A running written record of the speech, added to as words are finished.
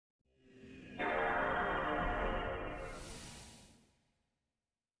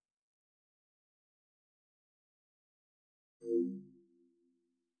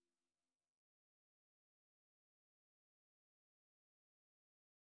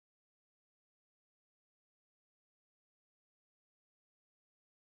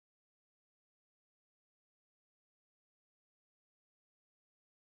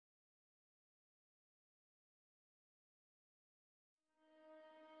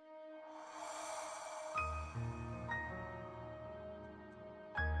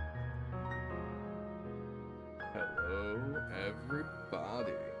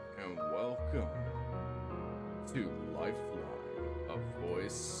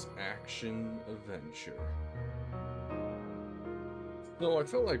action-adventure. So I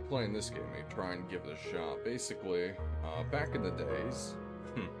felt like playing this game and try and give it a shot. Basically, back in the days,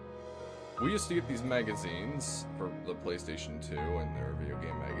 we used to get these magazines for the PlayStation 2 and their video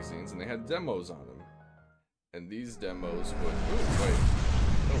game magazines, and they had demos on them. And these demos would... Oh, wait.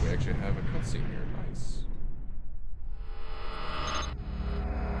 Oh, we actually have a cutscene here. Nice.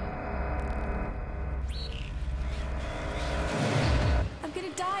 I'm gonna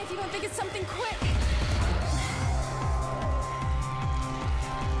die if you don't think it's something quick.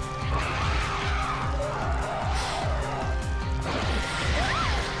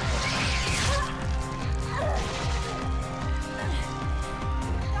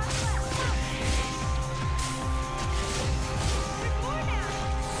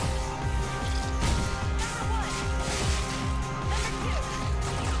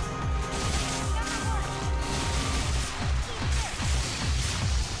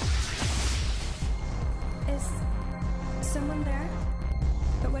 Someone there?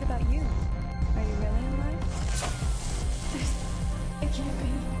 But what about you? Are you really alive? It can't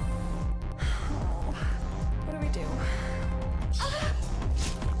be. Oh, what do we do?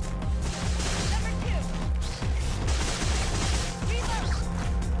 Number 2! Reload!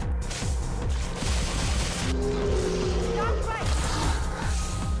 Stop right!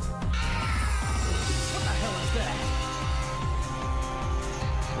 What the hell is that?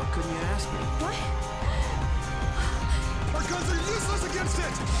 What couldn't you ask me? What? Our guns are useless against it!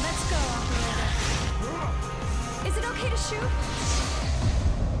 Let's go, operator. Is it okay to shoot?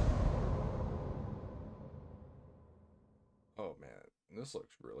 Oh man, this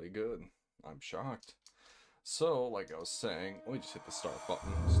looks really good. I'm shocked. So, like I was saying, let me just hit the start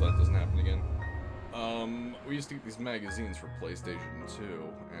button so that doesn't happen again. We used to get these magazines for PlayStation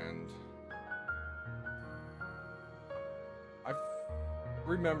 2, and I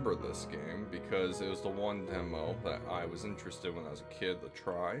remember this game because it was the one demo that I was interested in when I was a kid to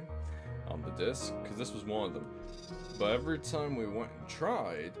try on the disc, because this was one of them. But every time we went and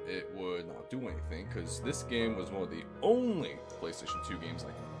tried, it would not do anything, because this game was one of the only PlayStation 2 games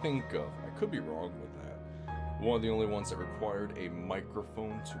I can think of, I could be wrong with that, one of the only ones that required a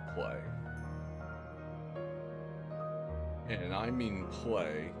microphone to play. And I mean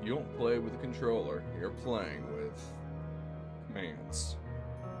play. You don't play with a controller, you're playing with commands.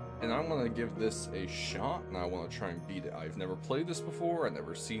 And I want to give this a shot, and I want to try and beat it. I've never played this before, I've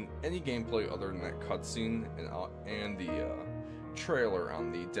never seen any gameplay other than that cutscene and the trailer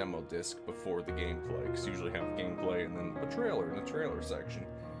on the demo disc before the gameplay, because you usually have gameplay and then a trailer in the trailer section.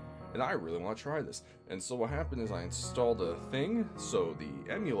 And I really want to try this. And so what happened is I installed a thing, so the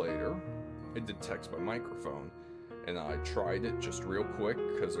emulator, it detects my microphone. And I tried it just real quick,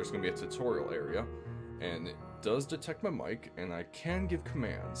 because there's going to be a tutorial area, and it does detect my mic, and I can give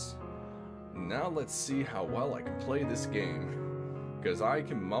commands. Now let's see how well I can play this game, because I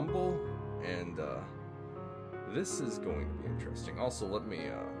can mumble, and this is going to be interesting. Also, let me,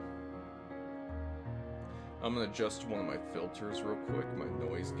 I'm going to adjust one of my filters real quick, my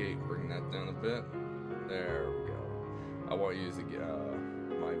noise gate, bring that down a bit. There we go. I want to use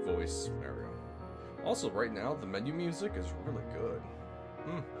my voice area. Also, right now, the menu music is really good.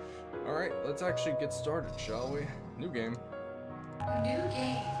 Alright, let's actually get started, shall we? New game. New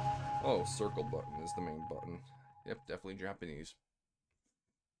game. Oh, circle button is the main button. Yep, definitely Japanese.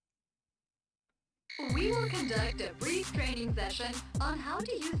 We will conduct a brief training session on how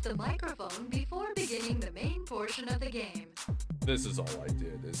to use the microphone before beginning the main portion of the game. This is all I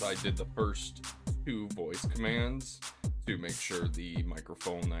did, is I did the first 2 voice commands to make sure the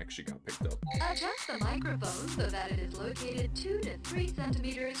microphone actually got picked up. Adjust the microphone so that it is located 2 to 3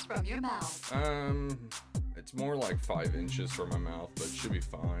 centimeters from your mouth. It's more like 5 inches from my mouth, but it should be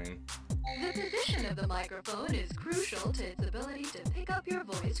fine. The position of the microphone is crucial to its ability to pick up your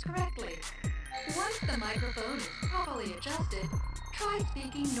voice correctly. Once the microphone is properly adjusted, try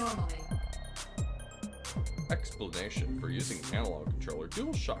speaking normally. Explanation for using an analog controller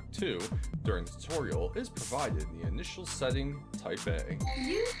DualShock 2 during the tutorial is provided in the initial setting, Type A.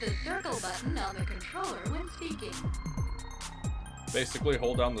 Use the circle button on the controller when speaking. Basically,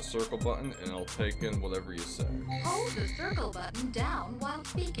 hold down the circle button and it'll take in whatever you say. Hold the circle button down while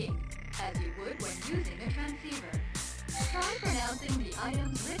speaking, as you would when using a transceiver. Try pronouncing the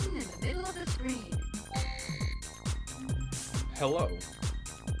items written in the middle of the screen. Hello.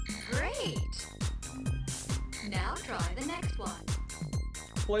 Great! Now try the next one.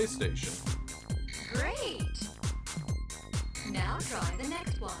 PlayStation. Great! Now try the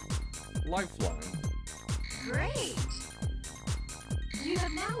next one. Lifeline. Great! You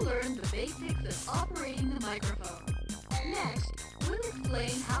have now learned the basics of operating the microphone. Next, we'll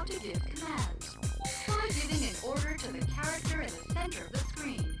explain how to give commands. Try giving an order to the character in the center of the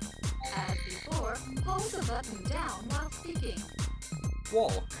screen. As before, hold the button down while speaking.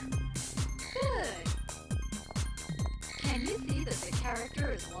 Walk. Good. Can you see that the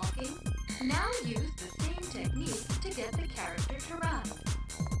character is walking? Now use the same technique to get the character to run.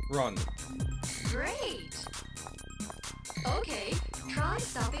 Run. Great! Okay, try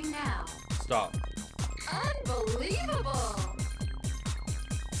stopping now. Stop. Unbelievable!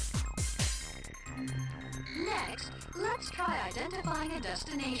 Next, let's try identifying a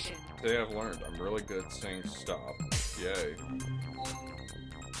destination. Today I've learned I'm really good at saying stop. Yay.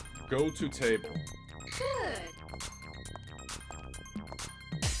 Go to table. Good.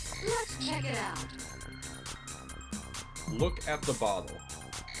 Let's check it out. Look at the bottle.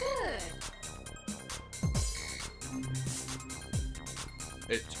 Good.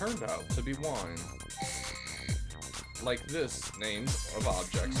 It turned out to be wine. Like this, names of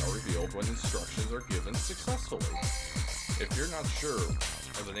objects are revealed when instructions are given successfully. If you're not sure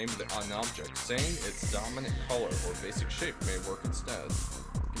of the name of an object, saying its dominant color or basic shape may work instead.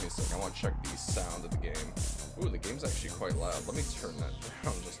 Give me a second, I want to check the sound of the game. Ooh, the game's actually quite loud. Let me turn that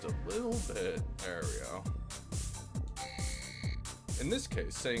down just a little bit. There we go. In this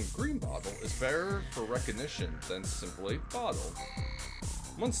case, saying green bottle is better for recognition than simply bottle.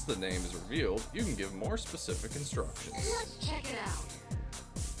 Once the name is revealed, you can give more specific instructions. Let's check it out.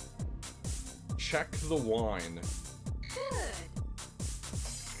 Check the wine. Good.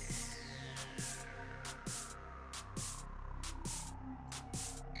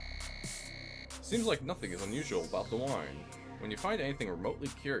 Seems like nothing is unusual about the wine. When you find anything remotely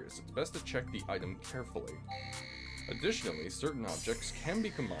curious, it's best to check the item carefully. Additionally, certain objects can be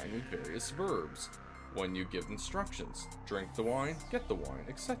combined with various verbs when you give instructions. Drink the wine, get the wine,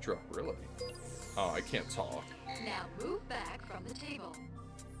 etc. Really? Oh, I can't talk. Now move back from the table.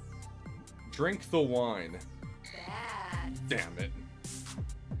 Drink the wine. Bad. Damn it.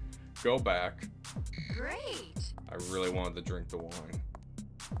 Go back. Great. I really wanted to drink the wine.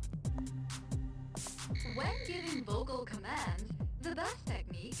 When giving vocal commands, the best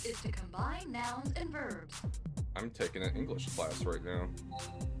technique is to combine nouns and verbs. I'm taking an English class right now.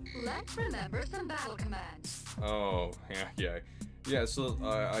 Let's remember some battle commands. Oh, yeah, so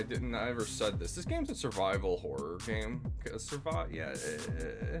I ever said this. This game's a survival horror game.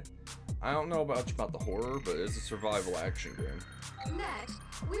 I don't know much about the horror, but it's a survival action game. Next,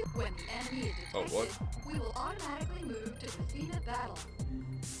 when the enemy is detected, we will automatically move to the scene of battle.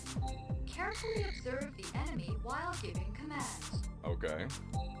 Carefully observe the enemy while giving commands. Okay.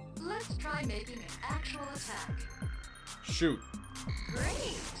 Let's try making an actual attack. Shoot.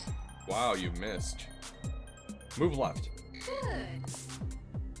 Great! Wow, you missed. Move left. Good.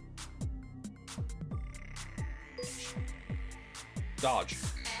 Dodge.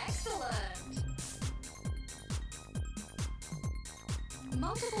 Excellent!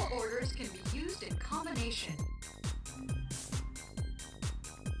 Multiple orders can be used in combination.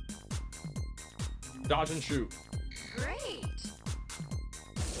 Dodge and shoot. Great!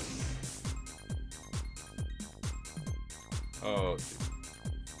 Oh,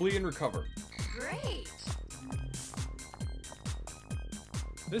 flee and recover. Great!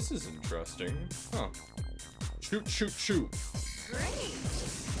 This is interesting. Huh. Shoot, shoot, shoot. Great!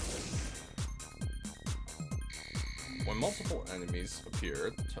 When multiple enemies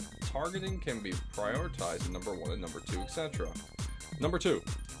appear, targeting can be prioritized in number 1 and number 2, etc. Number 2.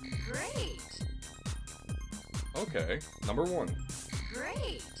 Great! Okay. Number 1.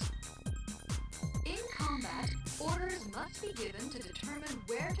 Great! In combat, orders must be given to determine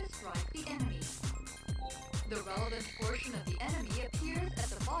where to strike the enemy. The relevant portion of the enemy appears at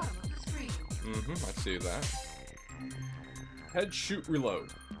the bottom of the screen. I see that. Head, shoot,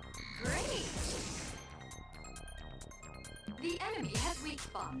 reload. Great! The enemy has weak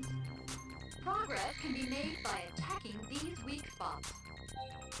spots. Progress can be made by attacking these weak spots.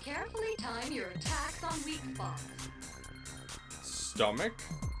 Carefully time your attacks on weak spots. Stomach?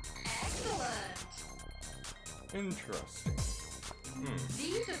 Excellent! Interesting.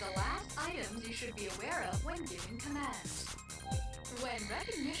 These are the last items you should be aware of when giving commands. When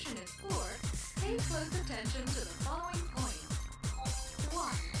recognition is poor, pay close attention to the following points.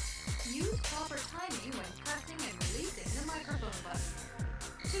 1. Use proper timing when pressing and releasing the microphone button.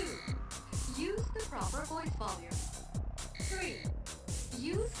 2. Use the proper voice volume. 3.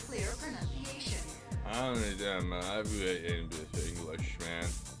 Use clear pronunciation. I don't need them. I'm good in English, man.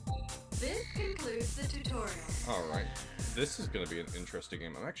 This concludes the tutorial. Alright. This is going to be an interesting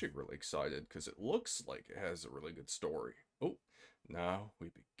game. I'm actually really excited because it looks like it has a really good story. Oh, now we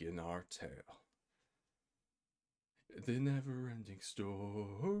begin our tale. The never-ending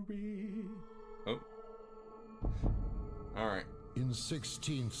story. Oh. Alright. In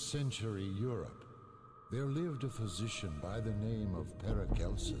 16th century Europe, there lived a physician by the name of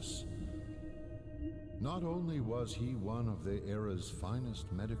Paracelsus. Not only was he one of the era's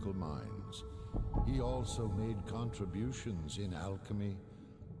finest medical minds, he also made contributions in alchemy,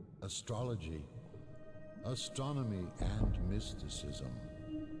 astrology, astronomy, and mysticism.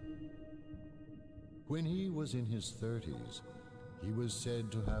 When he was in his 30s, he was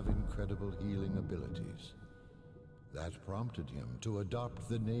said to have incredible healing abilities. That prompted him to adopt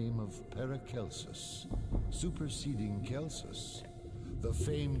the name of Paracelsus, superseding Celsus, the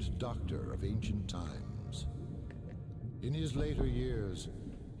famed doctor of ancient times. In his later years,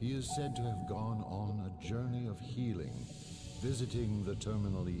 he is said to have gone on a journey of healing, visiting the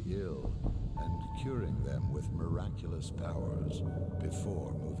terminally ill and curing them with miraculous powers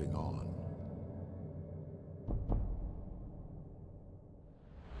before moving on.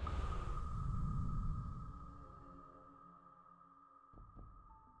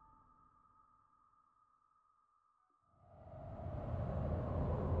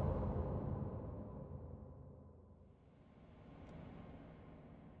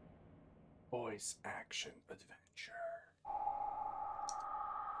 Voice action adventure.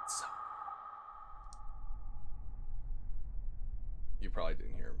 So, you probably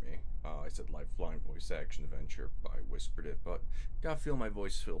didn't hear me. I said Lifeline voice action adventure. I whispered it, but gotta feel my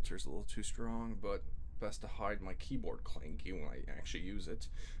voice filter's a little too strong, but best to hide my keyboard clanky when I actually use it.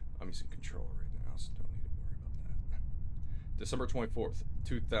 I'm using controller right now, so don't need to worry about that. December 24th,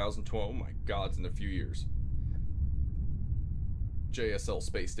 2012. Oh my god, it's in a few years. JSL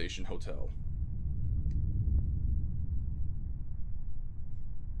Space Station Hotel.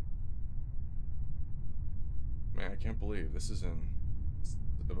 Man, I can't believe this is in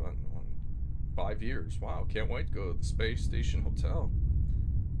 5 years. Wow, can't wait to go to the Space Station Hotel.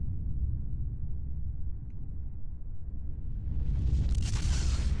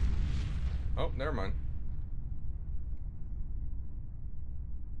 Oh, never mind.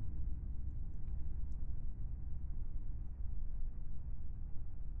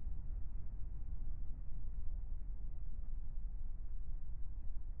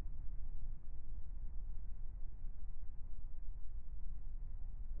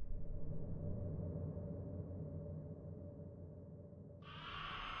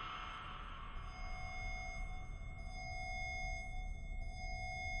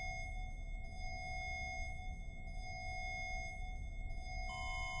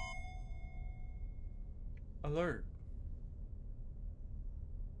 Alert.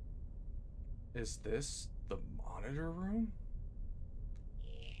 Is this the monitor room?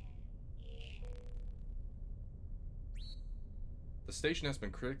 The station has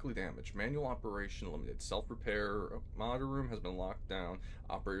been critically damaged. Manual operation limited. Self-repair. Monitor room has been locked down.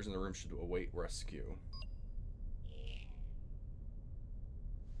 Operators in the room should await rescue.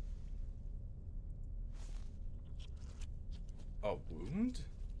 A wound?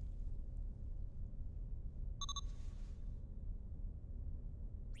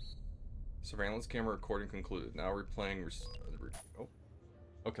 Surveillance camera recording concluded. Now replaying. Oh.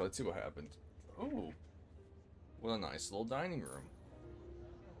 Okay, let's see what happened. Oh. What a nice little dining room.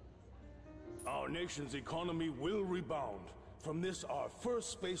 Our nation's economy will rebound from this, our first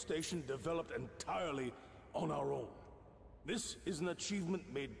space station developed entirely on our own. This is an achievement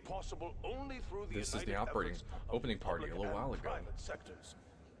made possible only through the This is the opening party a little while ago. Private sectors.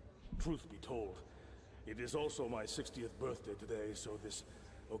 Truth be told, it is also my 60th birthday today, so this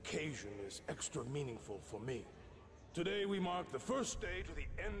occasion is extra meaningful for me. Today we mark the first day to the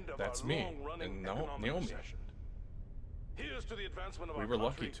end of our long-running economic recession. Here's to the advancement of our country. We were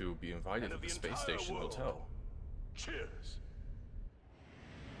lucky country to be invited to the Space Station world. Hotel. Cheers.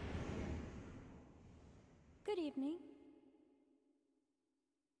 Good evening.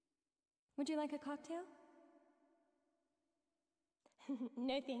 Would you like a cocktail?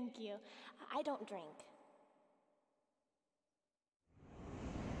 No, thank you. I don't drink.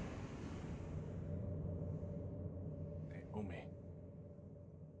 They owe me.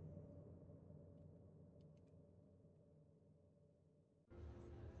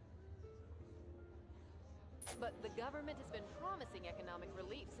 But the government has been promising economic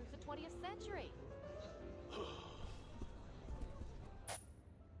relief since the 20th century.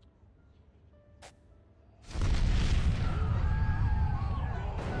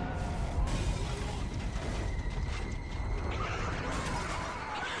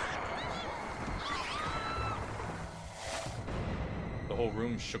 The whole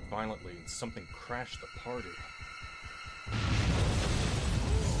room shook violently and something crashed the party.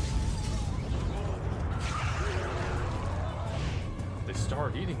 They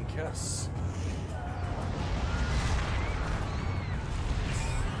start eating Kess.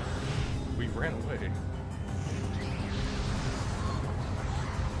 We ran away.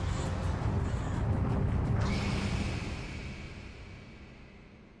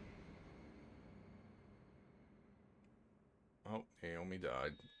 Oh, Naomi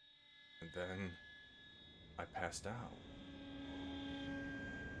died. And then I passed out.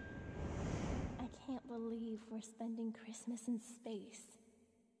 I can't believe we're spending Christmas in space.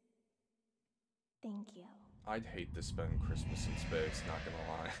 Thank you. I'd hate to spend Christmas in space, not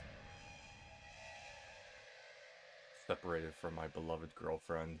gonna lie. Separated from my beloved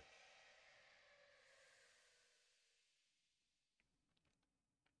girlfriend.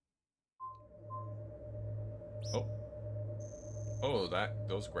 Oh. Oh,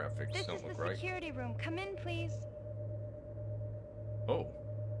 those graphics This don't is look the right. security room. Come in, please. Oh.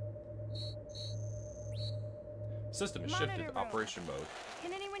 System is shifted Monitor to room. operation mode.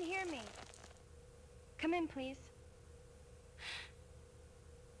 Can anyone hear me? Come in, please.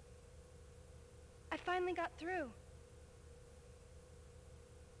 I finally got through.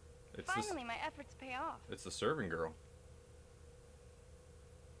 Finally, my efforts pay off. It's the serving girl.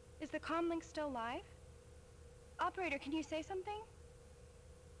 Is the comm link still live? Operator, can you say something?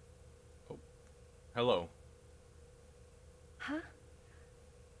 Oh. Hello. Huh?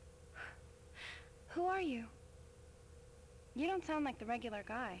 Who are you? You don't sound like the regular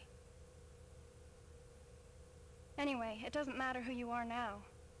guy. Anyway, it doesn't matter who you are now.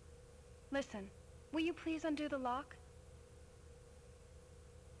 Listen, will you please undo the lock?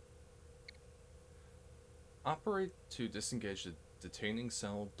 Operate to disengage the detaining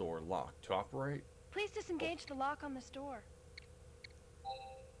cell door lock. To operate? Please disengage the lock on this door.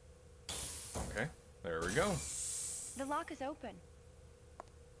 Okay, there we go. The lock is open.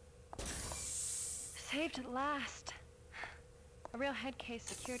 Saved at last. A real head case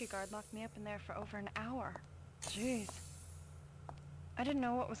security guard locked me up in there for over an hour. Jeez. I didn't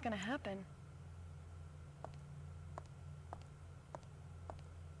know what was gonna happen.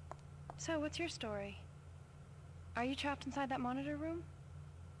 So, what's your story? Are you trapped inside that monitor room?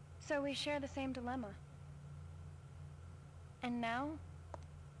 So we share the same dilemma. And now?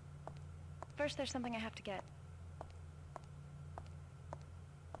 First, there's something I have to get.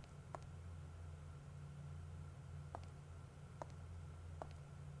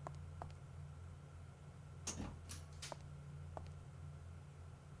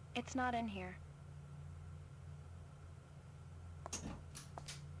 It's not in here.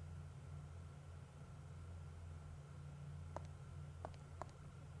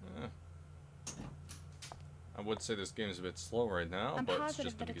 I would say this game is a bit slow right now, I'm but it's positive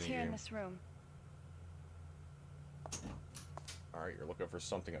just the that it's beginning here in game. this room. Alright, you're looking for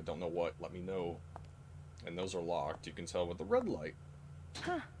something, I don't know what, let me know. And those are locked, you can tell with the red light.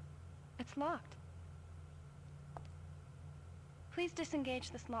 Huh. It's locked. Please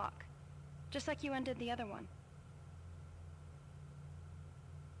disengage this lock. Just like you undid the other one.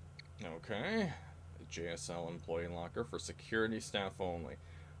 Okay. A JSL employee locker for security staff only.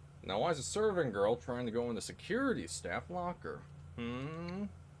 Now why is a serving girl trying to go in the security staff locker?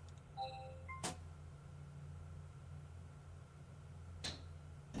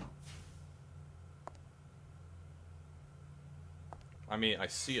 I mean, I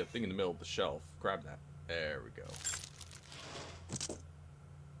see a thing in the middle of the shelf. Grab that. There we go.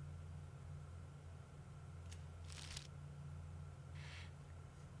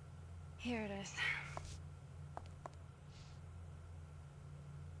 Here it is.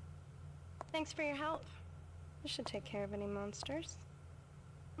 Thanks for your help. This should take care of any monsters.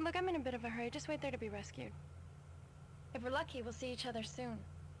 Look, I'm in a bit of a hurry. Just wait there to be rescued. If we're lucky, we'll see each other soon.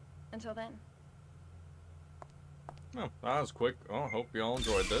 Until then. Oh, that was quick. Oh, hope you all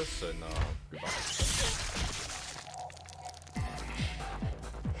enjoyed this, and goodbye.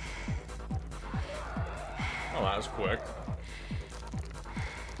 Oh, that was quick.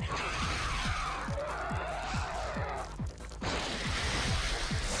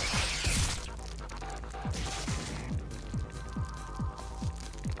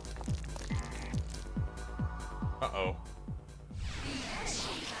 Uh-oh.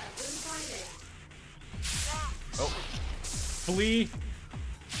 Oh. Flee.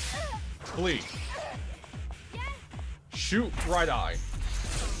 Flee. Shoot right eye.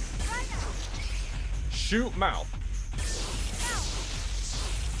 Shoot mouth.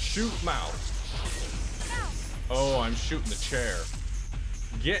 Shoot mouth. Oh, I'm shooting the chair.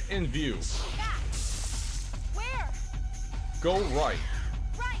 Get in view. Where? Go right.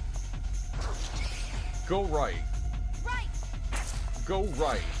 Right. Go right. Right. Go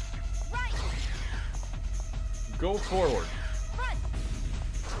right. Right. Go forward. Front.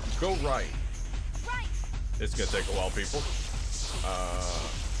 Go right. Right. It's gonna take a while, people.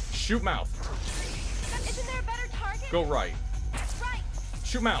 Shoot mouth. Isn't there a better target? Go right. Right.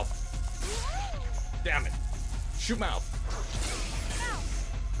 Shoot mouth. Damn it. Shoot mouth.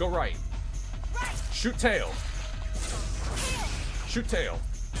 Mouth. Go right. Right. Shoot tail. Tail. Shoot tail.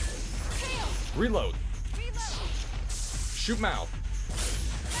 Tail. Reload. Reload. Shoot mouth.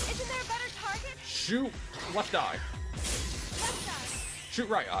 Isn't there a better target? Shoot left eye. Left eye. Shoot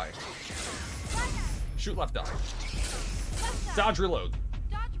right eye. Right eye. Shoot left eye. Left eye. Dodge reload.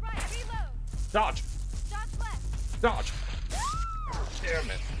 Dodge right. Reload. Dodge. Dodge left. Dodge. Damn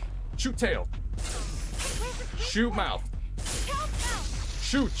it. Shoot tail. Where's the sweet Shoot point? mouth. Tail mouth.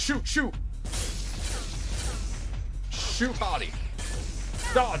 Shoot, shoot, shoot. Shoot body.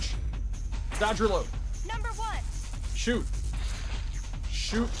 Dodge. Dodge reload. Number 1. Shoot.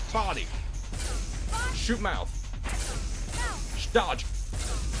 Shoot body. Body. Shoot mouth. Mouth. Dodge.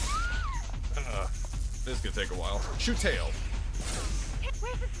 This is gonna take a while. Shoot tail.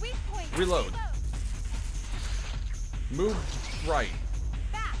 Where's the sweet point? Reload. Move right.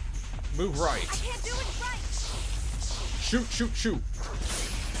 Back. Move right. I can't do it right. Shoot, shoot, shoot.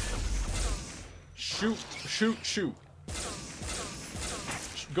 Shoot, shoot, shoot.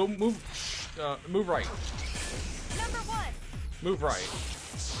 Go move. Move right. Number 1. Move right.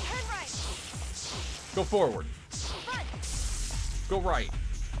 Turn right. Go forward. Front. Go right.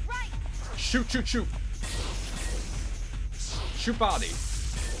 Right. Shoot, shoot, shoot. Shoot body.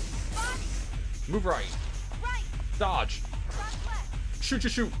 Body. Move right. Right. Dodge. Dodge left. Shoot,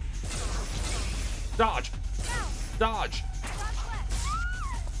 shoot, shoot. Dodge. Mouth. Dodge. Dodge left.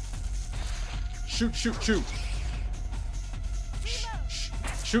 Shoot, shoot, shoot. Reload.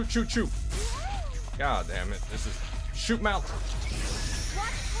 Shoot, shoot, shoot. God damn it. This is. Shoot mouth.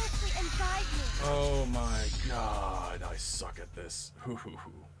 Watch closely and guide me. Oh my god. I suck at this. Hoo hoo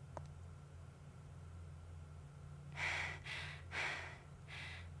hoo.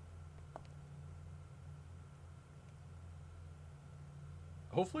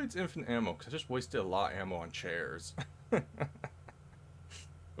 Hopefully it's infinite ammo, because I just wasted a lot of ammo on chairs.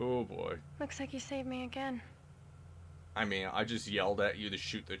 Oh boy. Looks like you saved me again. I mean, I just yelled at you to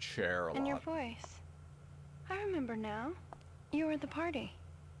shoot the chair a And your lot. voice. I remember now. You were at the party.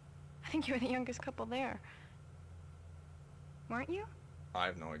 I think you were the youngest couple there. Weren't you? I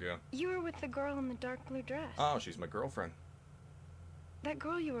have no idea. You were with the girl in the dark blue dress. Oh, she's my girlfriend. That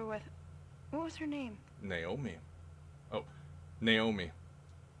girl you were with, what was her name? Naomi. Oh, Naomi.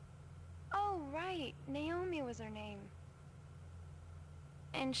 Oh, right. Naomi was her name.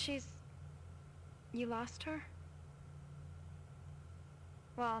 And she's... You lost her?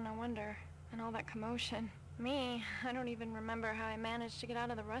 Well, no wonder. And all that commotion. Me, I don't even remember how I managed to get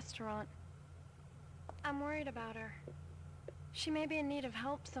out of the restaurant. I'm worried about her. She may be in need of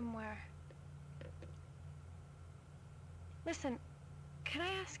help somewhere. Listen, could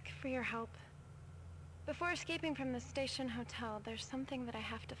I ask for your help? Before escaping from the station hotel, there's something that I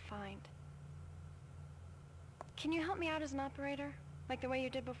have to find. Can you help me out as an operator, like the way you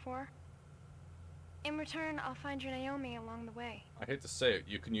did before? In return, I'll find your Naomi along the way. I hate to say it,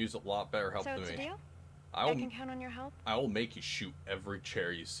 you can use a lot better help So than it's me. a deal? I I can count on your help? will make you shoot every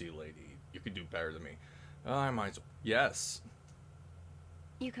chair you see, lady. You can do better than me. I might as well. Yes.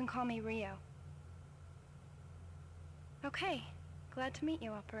 You can call me Rio. Okay. Glad to meet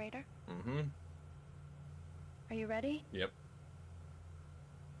you, operator. Mm-hmm. Are you ready? Yep.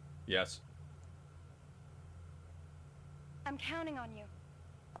 Yes. I'm counting on you.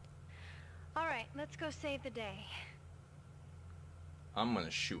 All right, let's go save the day. I'm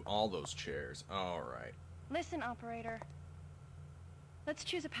gonna shoot all those chairs. Alright. Listen, operator. Let's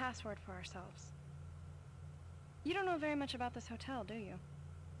choose a password for ourselves. You don't know very much about this hotel, do you?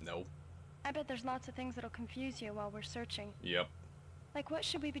 No. I bet there's lots of things that'll confuse you while we're searching. Yep. Like, what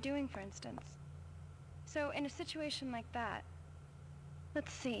should we be doing, for instance? So, in a situation like that,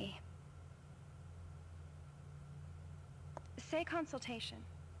 let's see. Say consultation.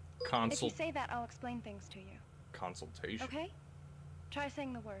 If you say that, I'll explain things to you. Consultation? Okay? Try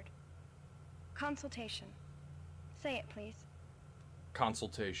saying the word. Consultation. Say it, please.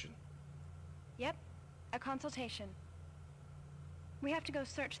 Consultation. Yep, a consultation. We have to go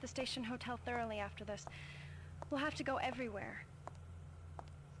search the station hotel thoroughly after this. We'll have to go everywhere.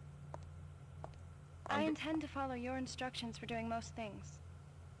 I intend to follow your instructions for doing most things.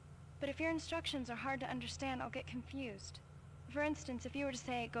 But if your instructions are hard to understand, I'll get confused. For instance, if you were to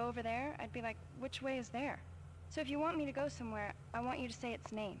say, go over there, I'd be like, which way is there? So if you want me to go somewhere, I want you to say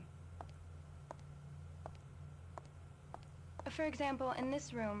its name. For example, in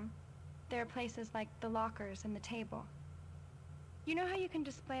this room, there are places like the lockers and the table. You know how you can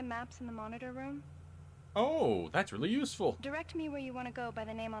display maps in the monitor room? Oh, that's really useful. Direct me where you want to go by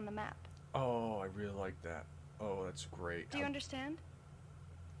the name on the map. Oh, I really like that. Oh, that's great. Do you understand?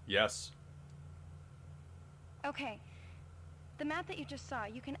 Yes. Okay. The map that you just saw,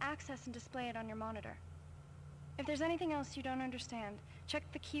 you can access and display it on your monitor. If there's anything else you don't understand, check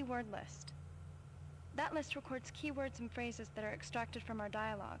the keyword list. That list records keywords and phrases that are extracted from our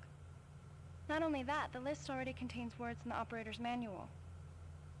dialogue. Not only that, the list already contains words in the operator's manual.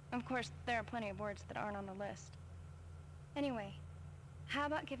 Of course, there are plenty of words that aren't on the list. Anyway, how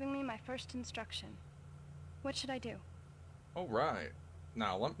about giving me my first instruction? What should I do? All right.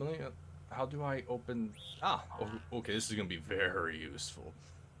 Now, let me... how do I open... Ah, okay, this is going to be very useful.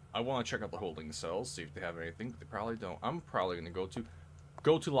 I want to check out the holding cells, see if they have anything. They probably don't. I'm probably going to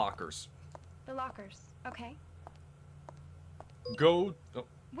go to lockers. The lockers, okay. Go... Oh.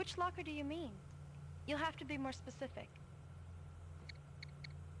 Which locker do you mean? You'll have to be more specific.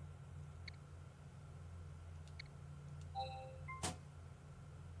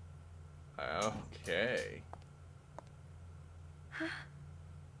 Okay.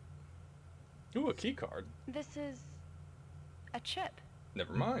 Ooh, a key card. This is... a chip.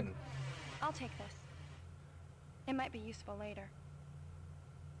 Never mind. I'll take this. It might be useful later.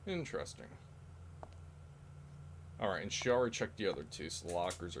 Interesting. Alright, and she already checked the other two, so the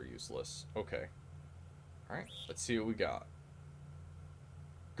lockers are useless. Okay. Alright, let's see what we got.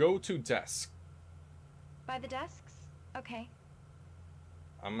 Go to desk. By the desks? Okay.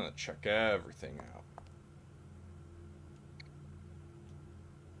 I'm gonna check everything out.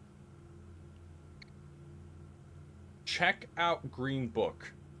 Check out green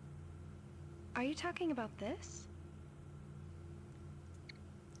book. Are you talking about this?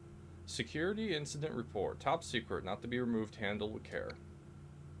 Security incident report. Top secret, not to be removed, handled with care.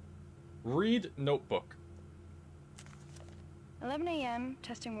 Read notebook. 11 a.m.,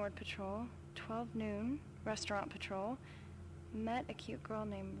 testing ward patrol. 12 noon, restaurant patrol. Met a cute girl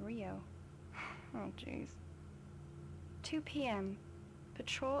named Rio. Oh, jeez. 2 p.m.,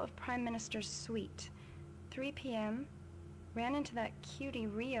 patrol of Prime Minister's suite. 3 p.m., ran into that cutie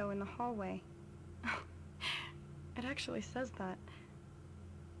Rio in the hallway. It actually says that.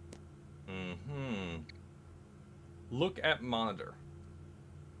 Look at monitor.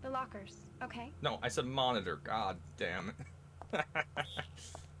 The lockers, okay. No, I said monitor. God damn it.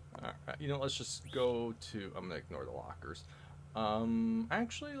 Alright, you know, let's just go to... I'm gonna ignore the lockers.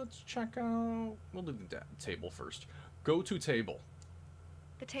 Actually, let's check out... We'll do the table first. Go to table.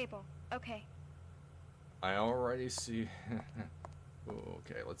 The table, okay. I already see...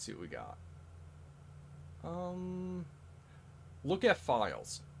 Okay, let's see what we got. Look at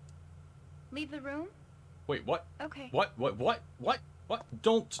files. Leave the room? Wait, what? Okay. What?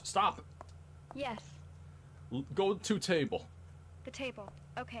 Don't stop. Yes. Go to table. The table,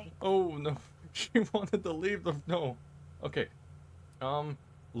 okay. Oh, no. She wanted to leave the... No. Okay.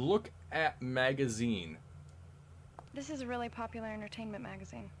 Look at magazine. This is a really popular entertainment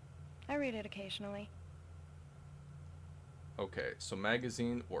magazine. I read it occasionally. Okay, so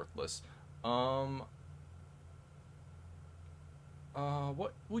magazine, worthless.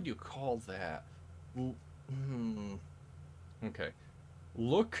 What would you call that? Okay.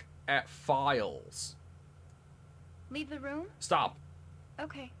 Look at files. Leave the room? Stop.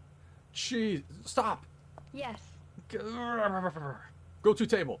 Okay. Jeez, stop. Yes. Go to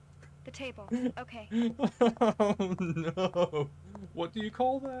table. The table, okay. Oh, no. What do you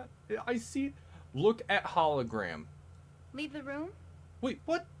call that? I see. Look at hologram. Leave the room? Wait,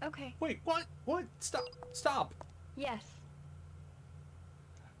 what? Okay. Wait, what? What? Stop. Stop. Yes.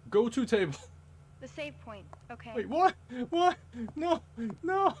 Go to table. The save point, okay. Wait, what? What? No.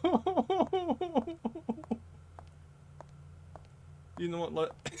 No. You know what?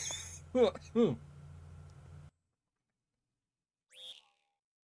 Let...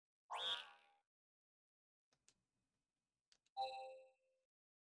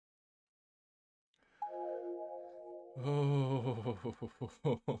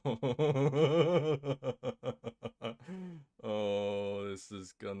 Oh, this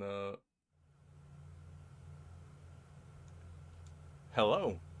is gonna...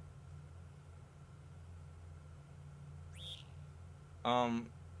 Hello.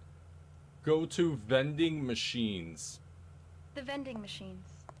 Go to vending machines. The vending machines,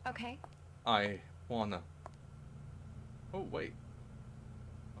 okay. I wanna... Oh, wait.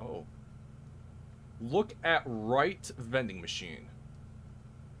 Oh. Look at right vending machine.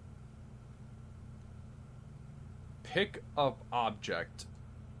 Pick up object.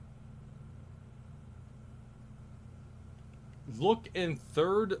 Look in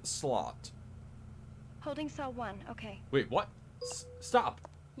third slot. Holding cell 1, okay. Wait, what? Stop.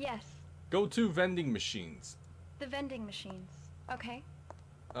 Yes, Go to vending machines. the vending machines. Okay.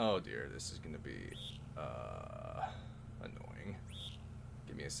 Oh dear, this is gonna be annoying.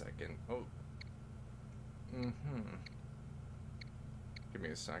 Give me a second. Oh. Give me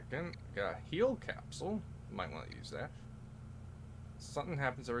a second. Got a heal capsule. Might want to use that. Something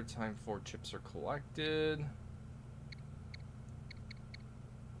happens every time 4 chips are collected.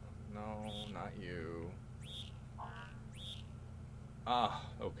 No, not you. Ah,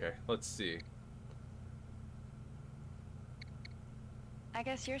 okay. Let's see. I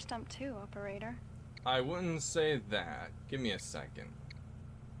guess you're stumped too, operator. I wouldn't say that. Give me a second.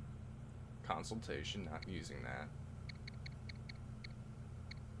 Consultation, not using that.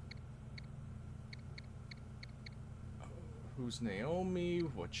 Who's Naomi?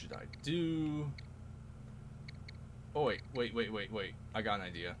 What should I do? Oh, wait. I got an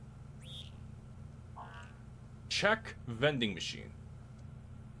idea. Check vending machine.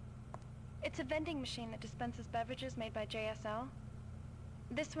 It's a vending machine that dispenses beverages made by JSL.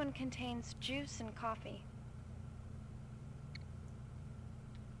 This one contains juice and coffee.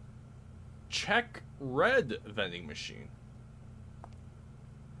 Check red vending machine.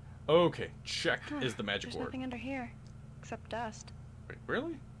 Okay, check is the magic There's word. nothing under here, except dust. Wait,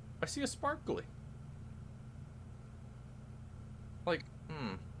 really? I see a sparkly. Like,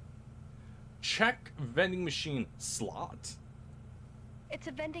 Check vending machine slot. It's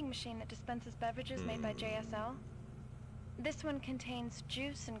a vending machine that dispenses beverages made by JSL. This one contains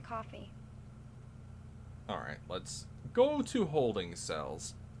juice and coffee. Alright, let's go to holding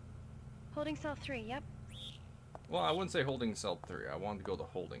cells. Holding cell 3, yep. Well, I wouldn't say holding cell 3. I wanted to go to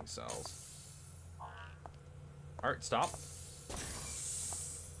holding cells. Alright, stop.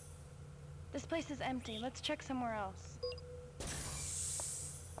 This place is empty. Let's check somewhere else.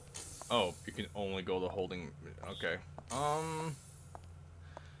 Oh, you can only go to holding... Okay.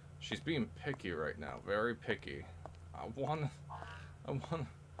 She's being picky right now. Very picky. I wanna...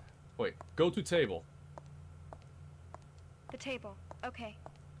 Wait, go to table. The table. Okay.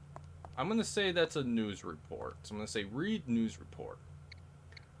 I'm gonna say that's a news report. So I'm gonna say read news report.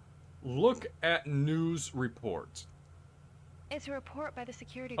 Look at news report. It's a report by the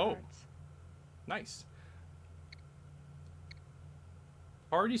security Oh. guards. Nice.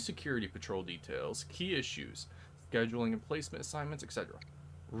 Party security patrol details, key issues, scheduling and placement assignments, etc.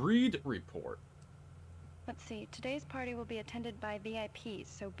 Read report. Let's see. Today's party will be attended by VIPs,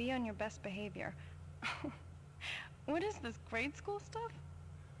 so be on your best behavior. What is this, grade school stuff?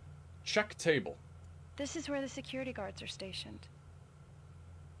 Check table. This is where the security guards are stationed.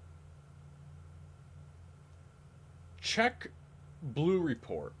 Check blue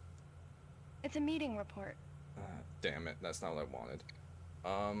report. It's a meeting report. Damn it, that's not what I wanted.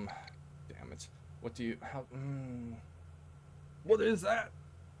 Damn it. What do you, how, what is that?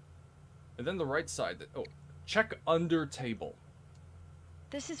 And then the right side, oh, check under table.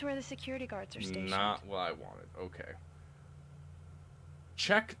 This is where the security guards are stationed. Not what I wanted, okay.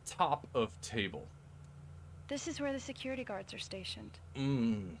 Check top of table. This is where the security guards are stationed.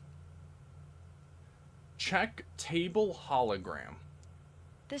 Check table hologram.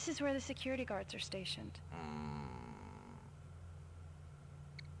 This is where the security guards are stationed.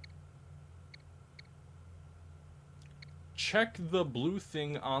 Check the blue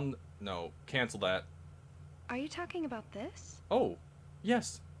thing on... No, cancel that. Are you talking about this? Oh,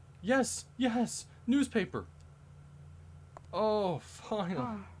 yes. Yes, yes. Newspaper. Oh, finally.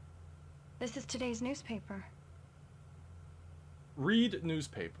 Oh. This is today's newspaper. Read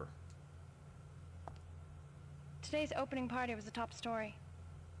newspaper. Today's opening party was the top story.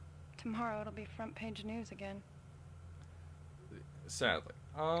 Tomorrow it'll be front page news again. Sadly.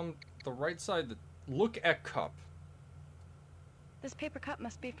 The right side, look at cup. This paper cup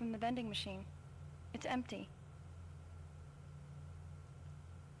must be from the vending machine. It's empty.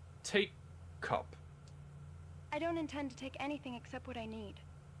 Take cup. I don't intend to take anything except what I need.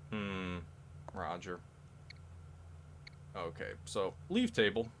 Roger. Okay, so leave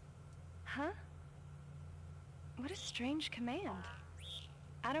table. Huh? What a strange command.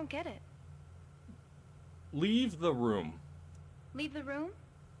 I don't get it. Leave the room. Leave the room?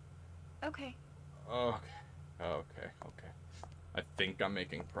 Okay. Okay. I think I'm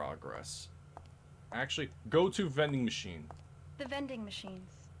making progress. Actually, go to vending machine. The vending machines.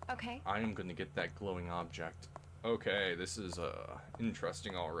 Okay. I am gonna get that glowing object. Okay, this is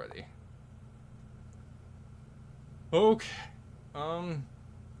interesting already. Okay. Alright.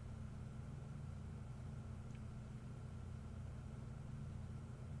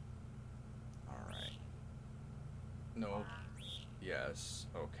 No. Yes,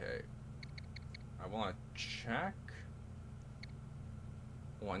 okay. I wanna check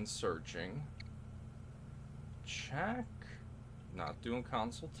when searching. Check. Not doing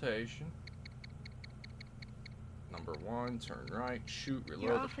consultation. Number 1, turn right, shoot, reload.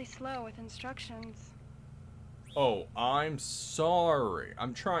 You're awfully slow with instructions. Oh, I'm sorry.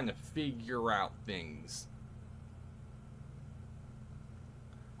 I'm trying to figure out things.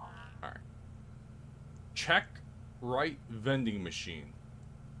 Alright. Check right vending machine.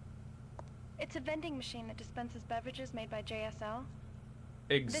 It's a vending machine that dispenses beverages made by JSL.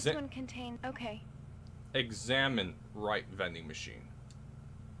 This one contains... Okay. Examine right vending machine.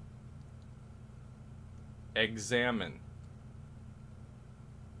 Examine.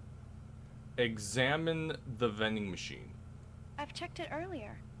 Examine the vending machine. I've checked it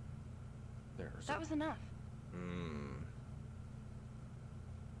earlier. That was enough.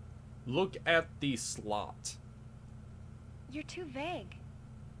 Look at the slot. You're too vague.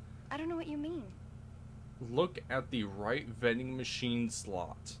 I don't know what you mean. Look at the right vending machine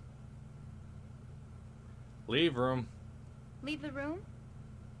slot. Leave room. Leave the room?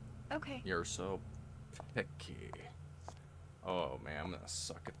 Okay. You're so picky. Oh man, I'm gonna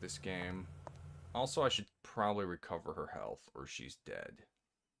suck at this game. Also, I should probably recover her health or she's dead.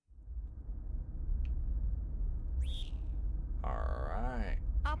 Alright.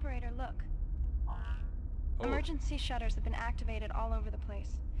 Operator, look. Oh. Emergency shutters have been activated all over the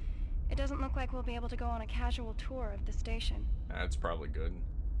place. It doesn't look like we'll be able to go on a casual tour of the station. That's probably good.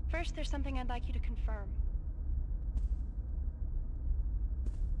 First, there's something I'd like you to confirm.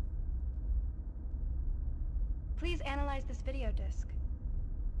 Please analyze this video disc.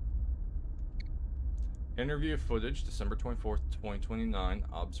 Interview footage, December 24th, 2029.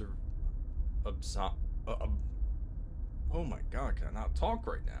 Oh my god, can I not talk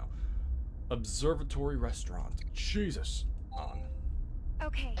right now? Observatory restaurant. Jesus. On.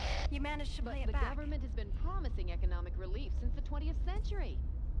 Okay, you managed to play it back. The government has been promising economic relief since the 20th century.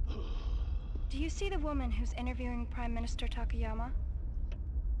 Do you see the woman who's interviewing Prime Minister Takayama?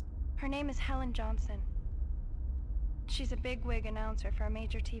 Her name is Helen Johnson. She's a bigwig announcer for a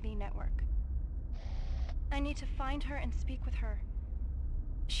major TV network. I need to find her and speak with her.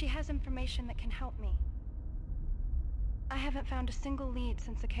 She has information that can help me. I haven't found a single lead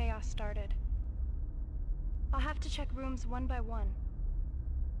since the chaos started. I'll have to check rooms one by one.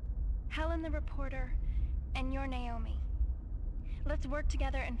 Helen the reporter, and you're Naomi. Let's work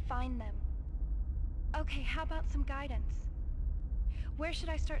together and find them. Okay, how about some guidance? Where should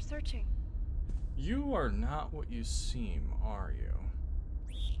I start searching? You are not what you seem, are you?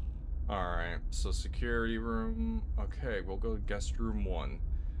 Alright, so security room. Okay, we'll go to guest room 1.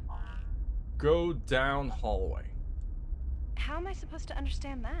 Go down hallway. How am I supposed to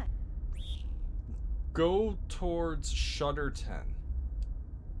understand that? Go towards shutter 10.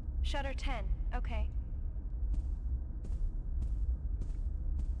 Shutter 10, okay.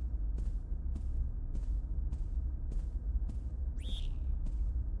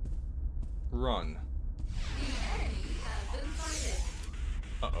 Run.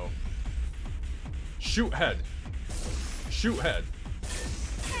 Uh-oh. Shoot head. Shoot head.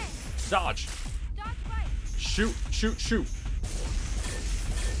 Dodge. Dodge right. Shoot, shoot, shoot.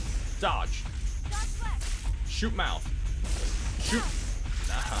 Dodge. Dodge left. Shoot mouth. Shoot.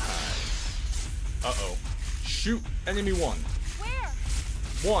 Nice. Uh-oh. Shoot enemy 1. Where?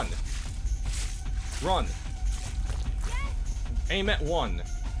 1. Run. Yes. Aim at 1.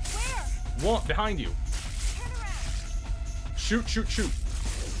 Where? 1 behind you. Turn around. Shoot, shoot, shoot.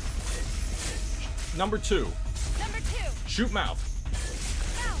 Number 2. Number 2. Shoot mouth.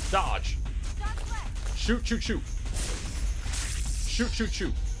 Mouth. Dodge. Dodge left. Shoot, shoot, shoot. Shoot, shoot,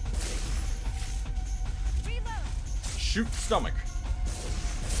 shoot. Reload. Shoot stomach.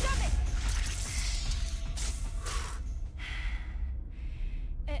 Stomach.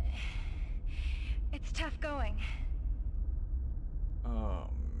 It's tough going. Oh,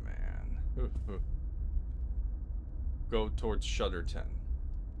 man. Go towards shutter 10.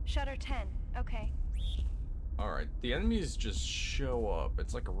 Shutter 10, okay. Alright, the enemies just show up.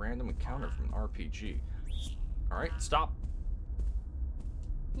 It's like a random encounter from an RPG. Alright, stop.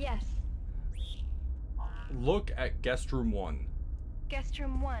 Yes. Look at guest room 1. Guest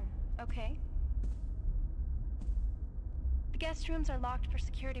room 1, okay. The guest rooms are locked for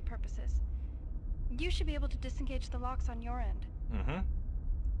security purposes. You should be able to disengage the locks on your end.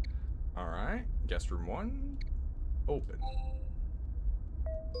 Mm-hmm. Alright, guest room 1. Open.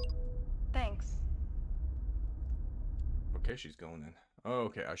 Thanks. Okay, she's going in.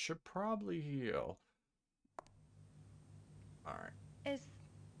 Okay, I should probably heal. Alright. Is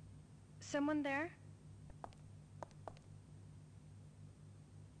someone there?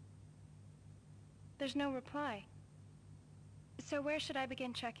 There's no reply. So where should I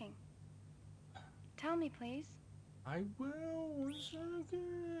begin checking? Tell me, please. I will. 1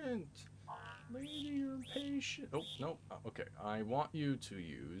 second. Lady, you're impatient. Oh, no. Okay. I want you to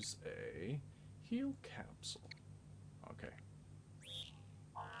use a heal capsule. Okay.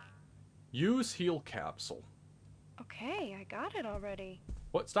 Use heal capsule. Okay, I got it already.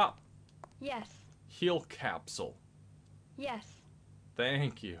 What? Stop. Yes. Heal capsule. Yes.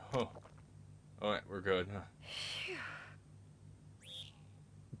 Thank you. Oh. Alright, we're good.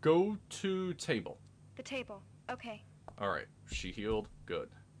 Go to table. The table. Okay. Alright, she healed. Good.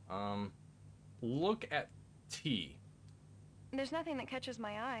 Look at T. There's nothing that catches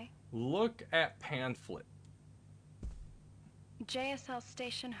my eye. Look at pamphlet. JSL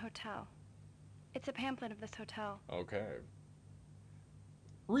Station Hotel. It's a pamphlet of this hotel. Okay.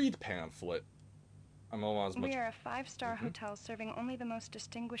 Read pamphlet. I'm almost much. We are a 5-star hotel serving only the most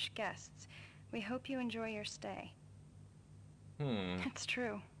distinguished guests. We hope you enjoy your stay. It's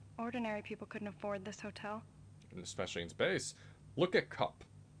true. Ordinary people couldn't afford this hotel. Especially in space. Look at cup.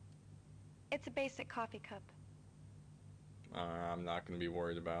 It's a basic coffee cup. I'm not going to be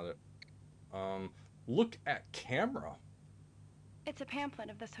worried about it. Look at camera. It's a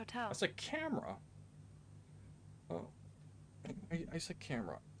pamphlet of this hotel. I said camera. Oh. I said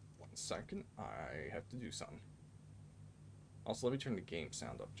camera. 1 second. I have to do something. Also, let me turn the game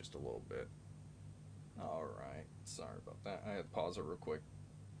sound up just a little bit. Alright. Sorry about that. I had to pause it real quick.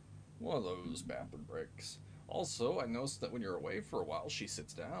 One of those bathroom breaks. Also, I noticed that when you're away for a while, she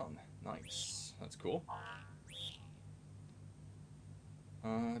sits down. Nice. That's cool.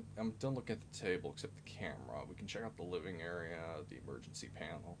 I'm done looking at the table except the camera. We can check out the living area, the emergency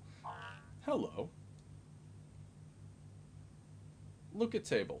panel. Hello. Look at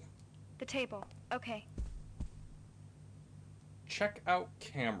table. The table. Okay. Check out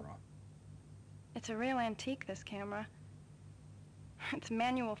camera. It's a real antique, this camera. It's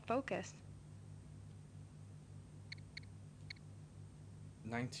manual focus.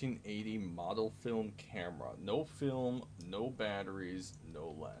 1980 model film camera. No film, no batteries,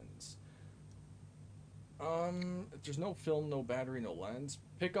 no lens. If there's no film, no battery, no lens,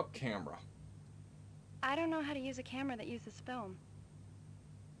 pick up camera. I don't know how to use a camera that uses film.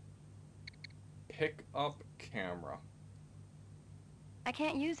 Pick up camera. I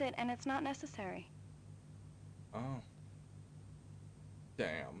can't use it, and it's not necessary. Oh.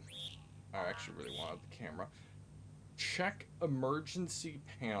 Damn. I actually really wanted the camera. Check emergency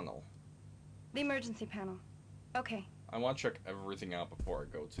panel. The emergency panel. Okay. I want to check everything out before I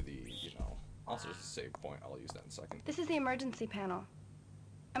go to the, also there's a save point. I'll use that in a second. This is the emergency panel.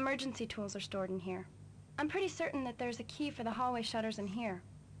 Emergency tools are stored in here. I'm pretty certain that there's a key for the hallway shutters in here.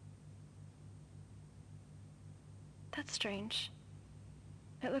 That's strange.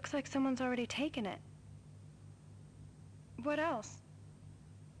 It looks like someone's already taken it. What else?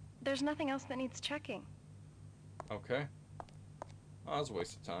 There's nothing else that needs checking. Okay. Oh, that was a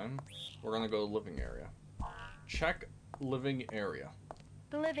waste of time. We're gonna go to living area. Check living area.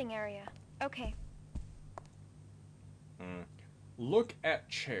 The living area. Okay. Look at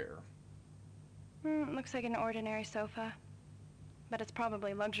chair. Looks like an ordinary sofa. But it's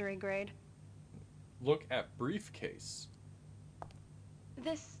probably luxury grade. Look at briefcase.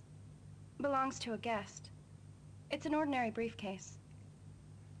 This belongs to a guest. It's an ordinary briefcase.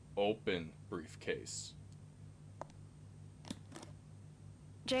 Open briefcase.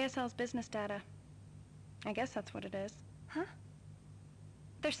 JSL's business data. I guess that's what it is. Huh?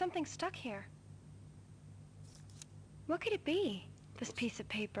 There's something stuck here. What could it be? This piece of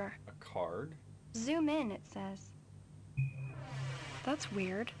paper. A card? Zoom in, it says. That's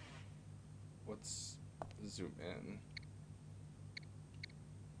weird. What's zoom in?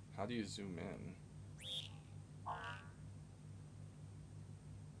 How do you zoom in?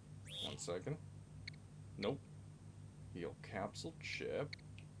 1 second. Nope. Heal capsule chip.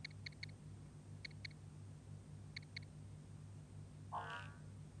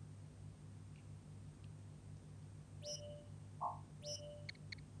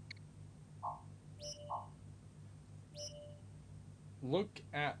 Look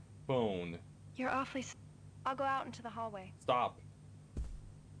at phone. You're awfully... I'll go out into the hallway. Stop.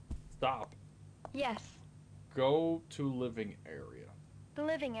 Stop. Yes. Go to living area. The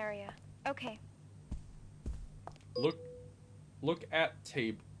living area. Okay. Look at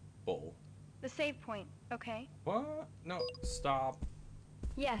table. The save point. Okay. What? No, stop.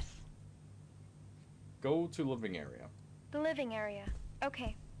 Yes. Go to living area. The living area.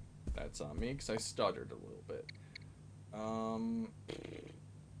 Okay. That's on me because I stuttered a little bit.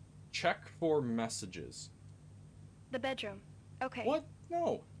 Check for messages. The bedroom. Okay. What?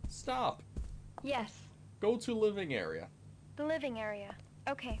 No. Stop. Yes. Go to living area. The The living area.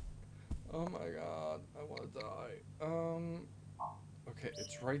 Okay. Oh my god, I want to die. Okay,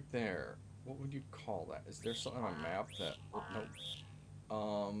 it's right there. What would you call that? Is there something on my map that... Oh,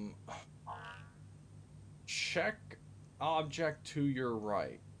 nope. Check object to your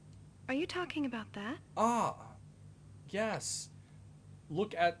right. Are you talking about that? Ah, yes.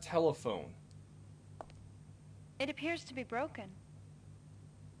 Look at telephone. It appears to be broken.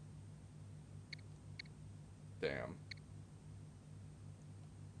 Damn.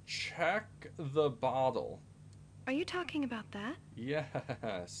 Check the bottle. Are you talking about that?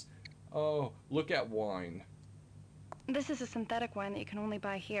 Yes. Oh, look at wine. This is a synthetic wine that you can only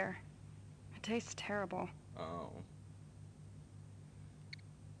buy here. It tastes terrible. Oh.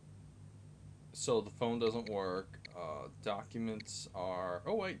 So the phone doesn't work. Documents are...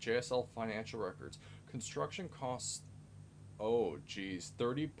 Oh wait, JSL financial records. Construction costs... Oh geez,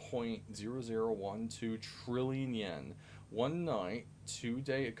 30.0012 trillion yen. 1 night,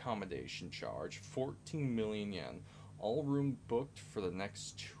 2-day accommodation charge, 14 million yen. All room booked for the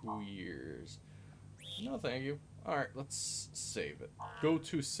next 2 years. No thank you. Alright, let's save it. Go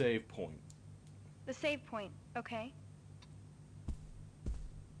to save point. The save point, okay.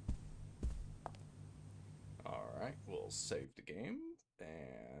 Alright, we'll save the game.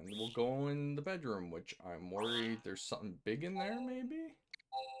 And we'll go in the bedroom, which I'm worried there's something big in there, maybe?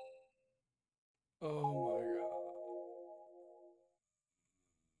 Oh my god.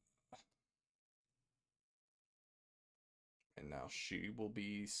 And now she will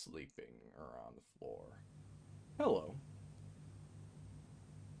be sleeping around the floor. Hello.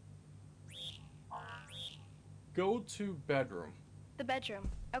 Go to bedroom. The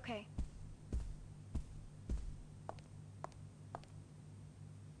bedroom, okay.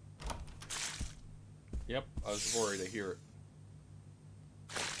 Yep, I was worried to hear it.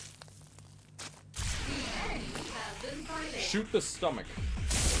 Shoot the stomach.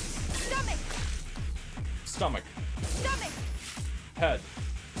 Stomach! Stomach. Stomach! Head.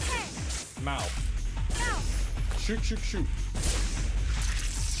 Head! Mouth. Mouth! Shoot, shoot, shoot.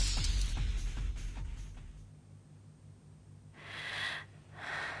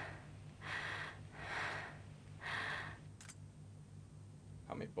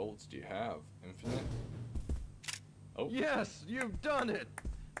 How many bullets do you have? Infinite? Oh. Yes, you've done it!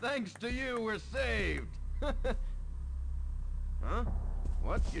 Thanks to you, we're saved! Huh?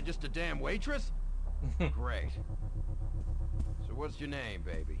 What? You're just a damn waitress? Great. So what's your name,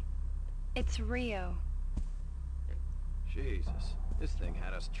 baby? It's Rio. Jesus, this thing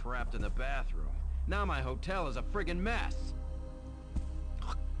had us trapped in the bathroom. Now my hotel is a friggin' mess!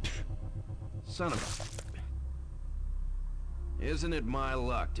 Son of a... Isn't it my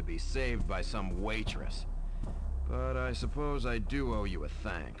luck to be saved by some waitress? But I suppose I do owe you a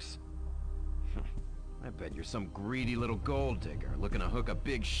thanks. I bet you're some greedy little gold digger looking to hook a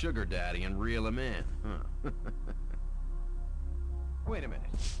big sugar daddy and reel him in, huh? Wait a minute.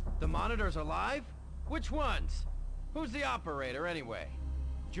 The monitors are live? Which ones? Who's the operator, anyway?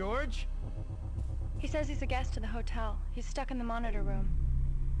 George? He says he's a guest at the hotel. He's stuck in the monitor room.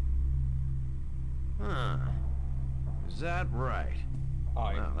 Huh. Is that right?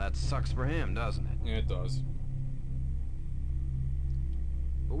 Aye. Well, that sucks for him, doesn't it? Yeah, it does.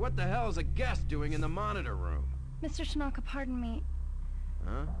 But what the hell is a guest doing in the monitor room? Mr. Tanaka, pardon me.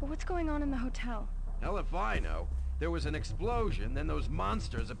 Huh? But what's going on in the hotel? Hell if I know. There was an explosion, then those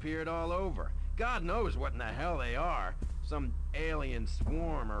monsters appeared all over. God knows what in the hell they are. Some alien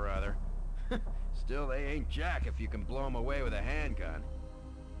swarm or other. Still, they ain't jack if you can blow them away with a handgun.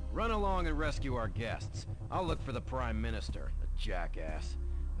 Run along and rescue our guests. I'll look for the Prime Minister, the jackass.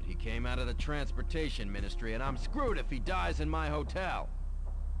 But he came out of the Transportation Ministry, and I'm screwed if he dies in my hotel.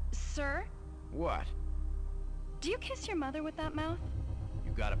 Sir? What? Do you kiss your mother with that mouth?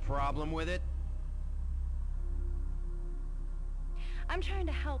 You got a problem with it? I'm trying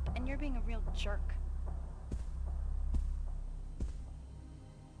to help, and you're being a real jerk.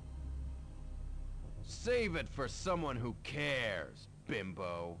 Save it for someone who cares,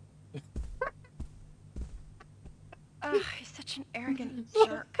 bimbo. Ugh, he's such an arrogant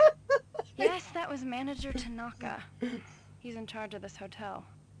jerk. Yes, that was Manager Tanaka. He's in charge of this hotel.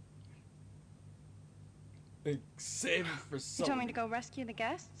 Save it for He someone. told me to go rescue the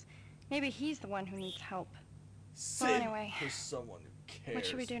guests. Maybe he's the one who needs help. Save Well, anyway, for someone who cares. what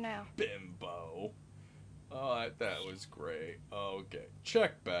should we do now? Bimbo. Oh, that was great. Okay.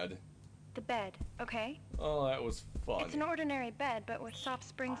 Check bed. The bed, okay? Oh, that was fun. It's an ordinary bed, but with soft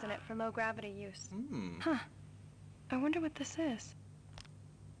springs in it for low gravity use. Hmm. Huh. I wonder what this is.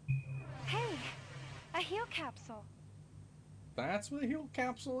 Hey! A heal capsule! That's what a heal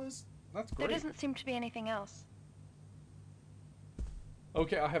capsule is? That's great. There doesn't seem to be anything else.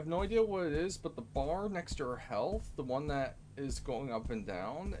 Okay, I have no idea what it is, but the bar next to her health, the one that is going up and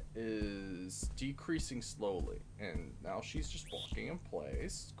down, is decreasing slowly. And now she's just walking in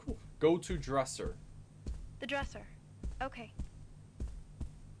place. Cool. Go to dresser. The dresser. Okay.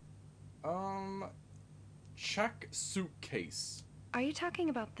 Check suitcase. Are you talking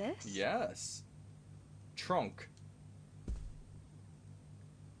about this? Yes. Trunk.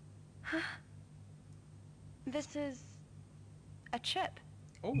 This is a chip.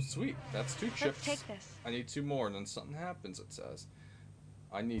 Oh, sweet. That's 2 chips. Let's take this. I need 2 more, and then something happens, it says.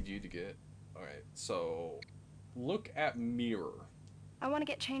 I need you to get... Alright, so... Look at mirror. I want to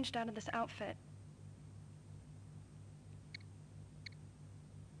get changed out of this outfit.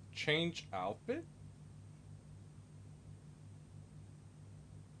 Change outfit?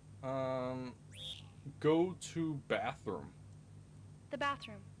 Go to bathroom. The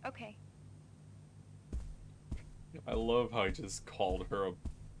bathroom. Okay. I love how I just called her a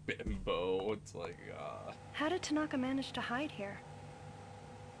bimbo. It's like, How did Tanaka manage to hide here?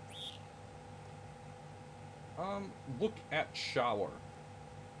 Look at shower.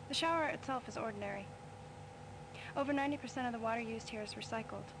 The shower itself is ordinary. Over 90% of the water used here is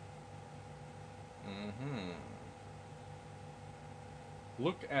recycled. Mm-hmm.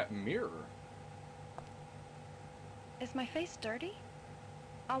 Look at mirror. Is my face dirty?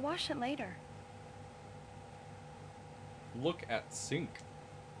 I'll wash it later. Look at sink.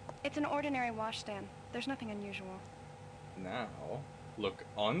 It's an ordinary washstand. There's nothing unusual. Now, look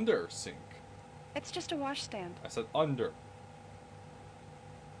under sink. It's just a washstand. I said under.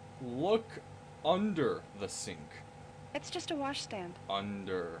 Look under the sink. It's just a washstand.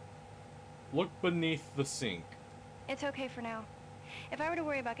 Under. Look beneath the sink. It's okay for now. If I were to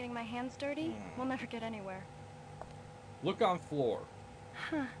worry about getting my hands dirty, we'll never get anywhere. Look on floor.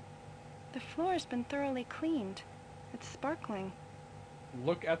 Huh. The floor has been thoroughly cleaned. It's sparkling.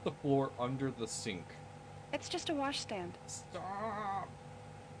 Look at the floor under the sink. It's just a washstand. Stop.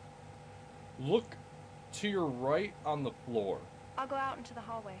 Look to your right on the floor. I'll go out into the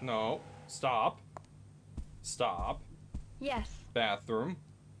hallway. No. Stop. Stop. Yes. Bathroom.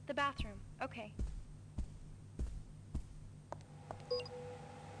 The bathroom. Okay.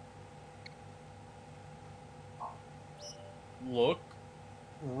 Look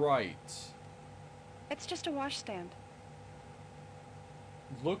right. It's just a washstand.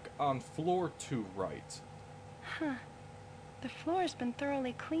 Look on floor to right. Huh. The floor has been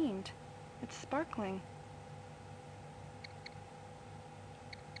thoroughly cleaned. It's sparkling.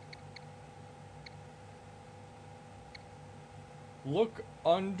 Look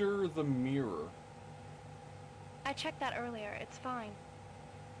under the mirror. I checked that earlier. It's fine.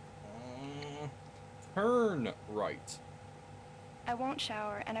 Turn right. I won't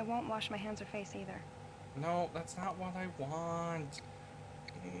shower, and I won't wash my hands or face either. No, that's not what I want.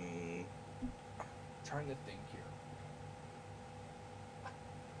 I'm trying to think here.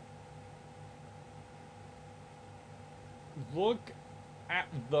 Look at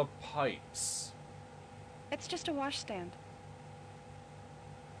the pipes. It's just a washstand.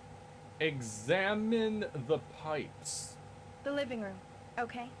 Examine the pipes. The living room.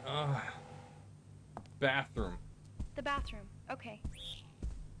 Okay. Bathroom. The bathroom. Okay.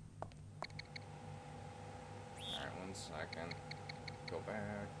 Alright, 1 second. Go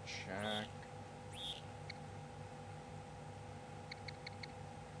back, check.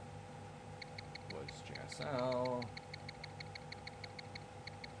 What's JSL?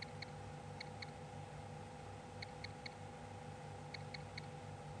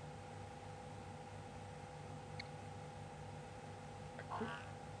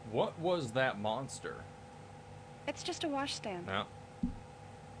 What was that monster? It's just a washstand. Yeah.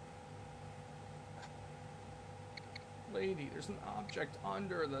 Lady, there's an object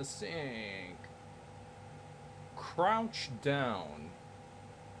under the sink. Crouch down.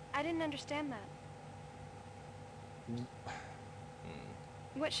 I didn't understand that.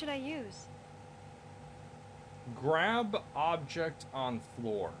 What should I use? Grab object on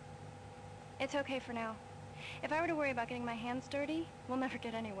floor. It's okay for now. If I were to worry about getting my hands dirty, we'll never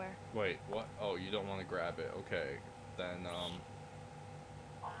get anywhere. Wait, what? Oh, you don't want to grab it. Okay. Then,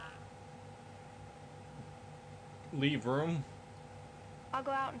 leave room. I'll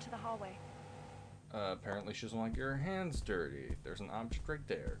go out into the hallway. Apparently she doesn't want to get her hands dirty. There's an object right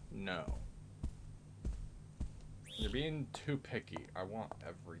there. No. You're being too picky. I want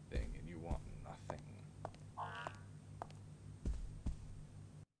everything, and you want nothing.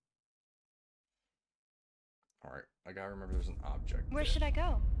 Alright, I gotta remember there's an object Where there. should I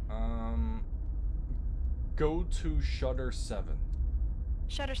go? Go to Shutter 7.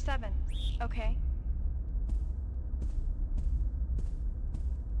 Shutter 7. Okay.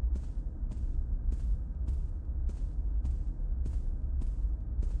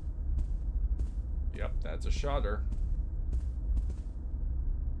 That's a shutter.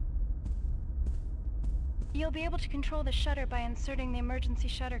 You'll be able to control the shutter by inserting the emergency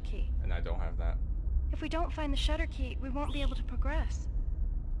shutter key. And I don't have that. If we don't find the shutter key, we won't be able to progress.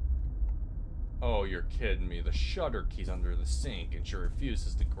 Oh, you're kidding me. The shutter key's under the sink and she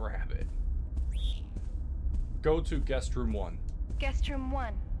refuses to grab it. Go to guest room 1. Guest room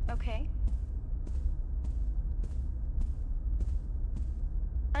 1, okay.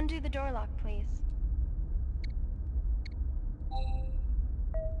 Undo the door lock, please.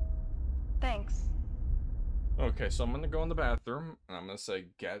 Thanks. Okay, so I'm gonna go in the bathroom and I'm gonna say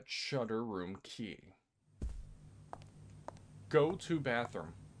get shutter room key. Go to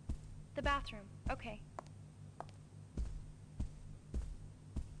bathroom. The bathroom, okay.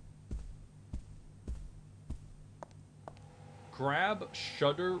 Grab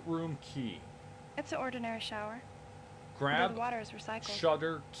shutter room key. It's an ordinary shower. Grab the water is recycled.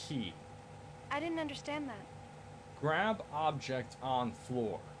 shutter key. I didn't understand that. Grab object on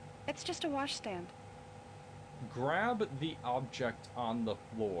floor. It's just a washstand. Grab the object on the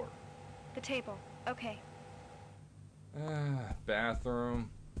floor. The table, okay. Bathroom.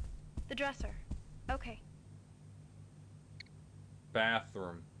 The dresser, okay.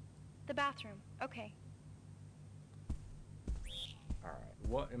 Bathroom. The bathroom, okay. Alright,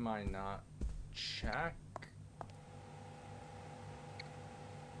 what am I not? Check.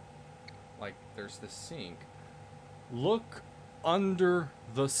 Like, there's the sink. Look under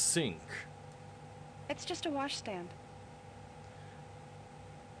the sink. It's just a washstand.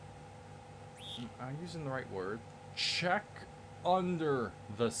 Am I using the right word? Check under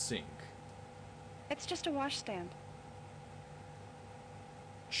the sink. It's just a washstand.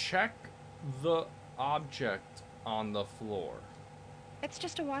 Check the object on the floor. It's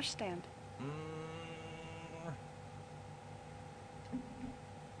just a washstand. No.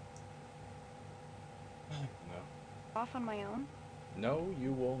 Off on my own? No,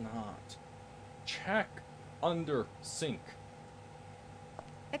 you will not. Check under sink.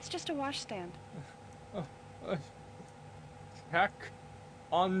 It's just a washstand. Check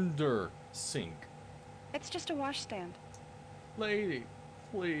under sink. It's just a washstand. Lady,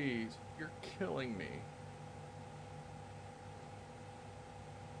 please, you're killing me.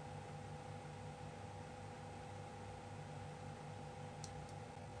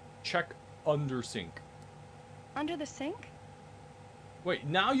 Check under sink. Under the sink? Wait,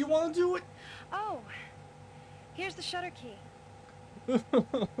 now you want to do it? Oh, here's the shutter key. This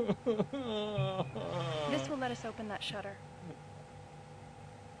will let us open that shutter.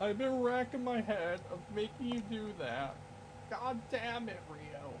 I've been racking my head of making you do that. God damn it,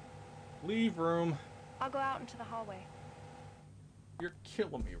 Rio. Leave room. I'll go out into the hallway. You're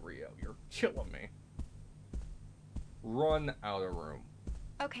killing me, Rio. You're killing me. Run out of room.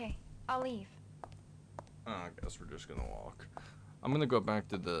 Okay, I'll leave. I guess we're just gonna walk. I'm gonna go back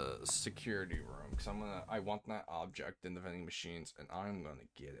to the security room because I want that object in the vending machines and I'm gonna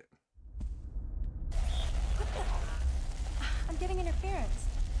get it. I'm getting interference.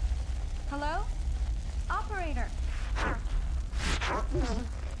 Hello? Operator!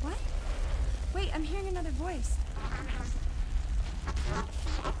 What? Wait, I'm hearing another voice.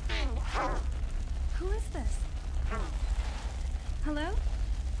 Who is this? Hello?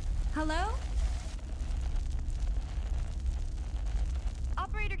 Hello?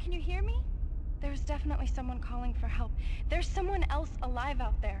 Operator, can you hear me? There's definitely someone calling for help. There's someone else alive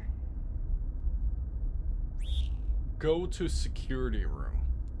out there. Go to security room.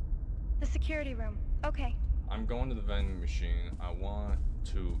 The security room. Okay. I'm going to the vending machine. I want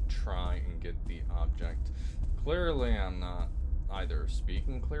to try and get the object. Clearly, I'm not either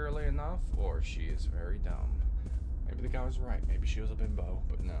speaking clearly enough or she is very dumb. Maybe the guy was right. Maybe she was a bimbo,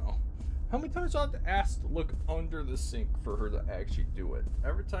 but no. How many times do I have to ask to look under the sink for her to actually do it?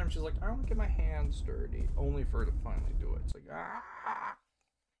 Every time she's like, I want to get my hands dirty, only for her to finally do it. It's like, ah!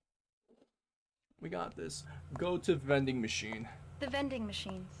 We got this. Go to vending machine. The vending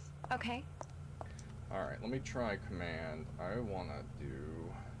machines. Okay. Alright, let me try command. I want to do...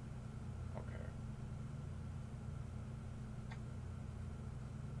 Okay.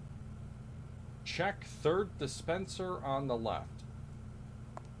 Check third dispenser on the left.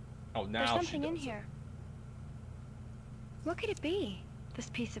 Oh, now There's she something in does here. What could it be? This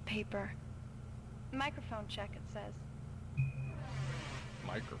piece of paper. Microphone check, it says.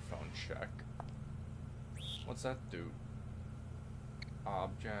 Microphone check. What's that do?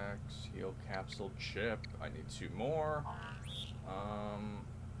 Objects, heal capsule, chip. I need 2 more.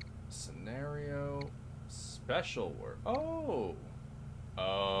 Scenario, special word. Oh.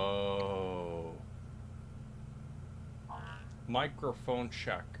 Oh. Microphone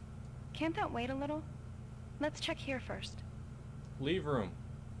check. Can't that wait a little? Let's check here first. Leave room.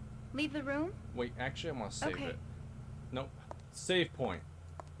 Leave the room? Wait, actually, I want to save Okay. it. Nope. Save point.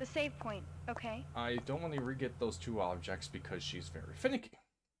 The save point, okay. I don't want to re-get those two objects because she's very finicky.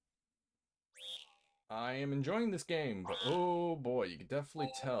 I am enjoying this game, but oh boy, you can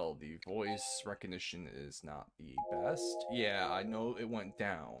definitely tell the voice recognition is not the best. Yeah, I know it went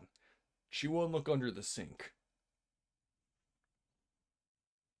down. She won't look under the sink.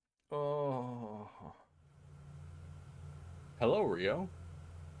 Oh. Hello, Rio.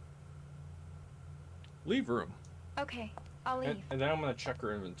 Leave room. Okay, I'll leave. And then I'm going to check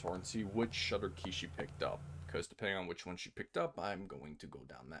her inventory and see which shutter key she picked up. Because depending on which one she picked up, I'm going to go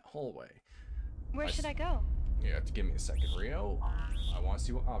down that hallway. Where should I go? You have to give me a second, Rio. I want to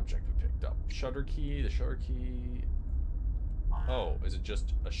see what object we picked up. Shutter key, the shutter key... Oh, is it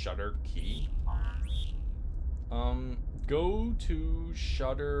just a shutter key? Go to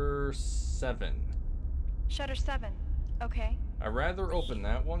shutter 7. Shutter 7, okay. I'd rather open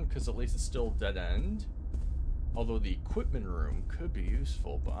that one, because at least it's still dead end. Although the equipment room could be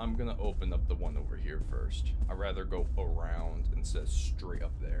useful, but I'm gonna open up the one over here first. I'd rather go around instead of straight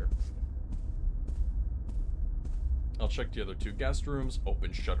up there. I'll check the other two guest rooms,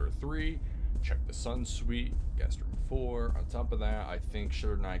 open shutter 3, check the sun suite, guest room 4. On top of that, I think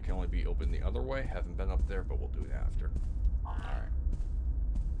shutter 9 can only be opened the other way. Haven't been up there, but we'll do it after. Alright.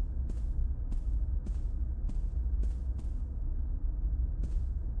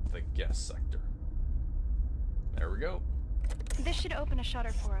 The guest sector. There we go. This should open a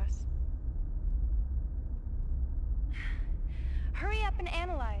shutter for us. Hurry up and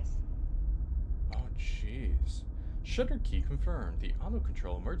analyze. Oh, jeez. Shutter key confirmed. The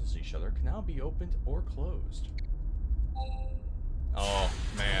auto-control emergency shutter can now be opened or closed. Oh,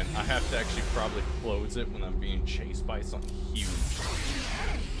 man. I have to actually probably close it when I'm being chased by something huge.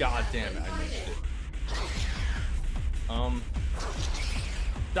 God damn it, I missed it.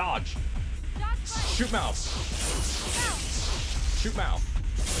 Dodge. Shoot mouth. Shoot mouth.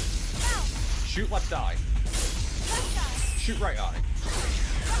 Shoot left eye. Shoot right eye.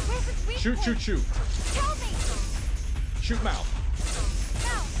 Shoot, shoot, shoot. Shoot mouth.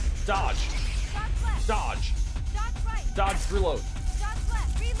 Dodge. Dodge. Dodge, reload.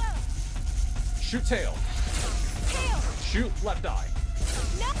 Shoot tail. Shoot left eye.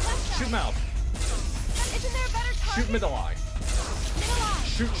 Shoot mouth. Isn't there a better target? Shoot middle eye.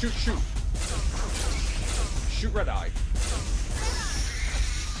 Shoot, shoot, shoot. Shoot red eye.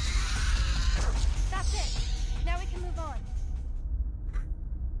 That's it. Now we can move on.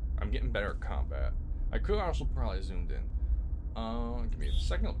 I'm getting better at combat. I could also probably zoomed in. Give me a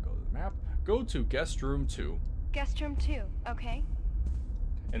second. I'll go to the map. Go to guest room 2. Guest room 2, okay.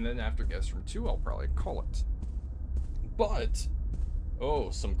 And then after guest room 2, I'll probably call it. But, oh,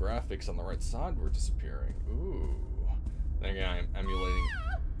 some graphics on the right side were disappearing. Ooh. Then again, I'm emulating.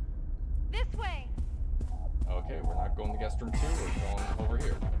 This way. Okay, we're not going to guest room 2. We're going over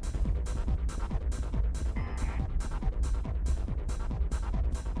here.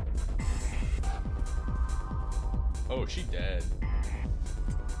 Oh, she dead.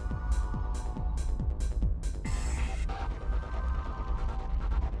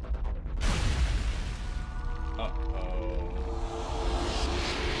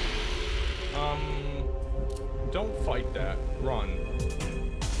 Don't fight that. Run.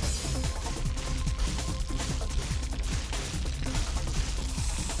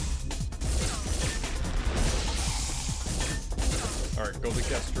 Alright, go to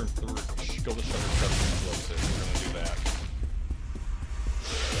guest room 3. Go to shutter 7 and close it. We're gonna do that.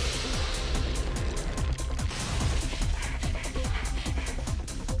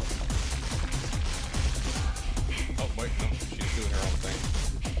 Oh, wait, no. She's doing her own thing.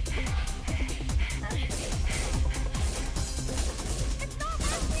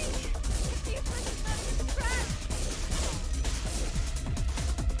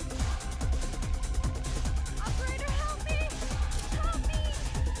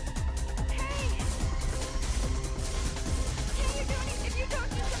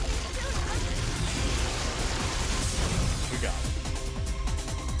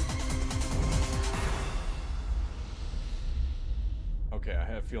 Okay, I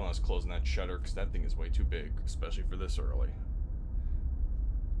had a feeling I was closing that shutter because that thing is way too big, especially for this early.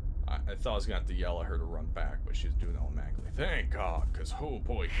 I thought I was going to have to yell at her to run back, but she was doing it automatically. Thank God, because, oh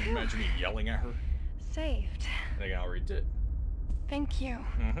boy, can you imagine me yelling at her? Saved. I think I already did. Thank you.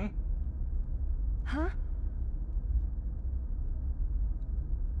 Mm-hmm. Huh?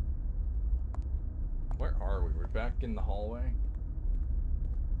 Where are we? We're back in the hallway?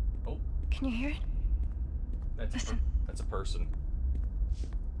 Oh. Can you hear it? That's a person.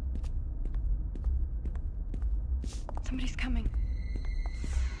 Somebody's coming.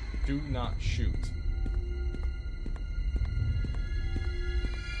 Do not shoot.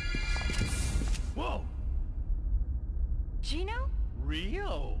 Whoa! Gino?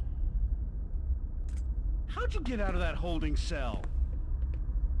 Rio! How'd you get out of that holding cell?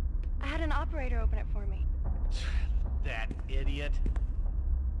 I had an operator open it for me. That idiot.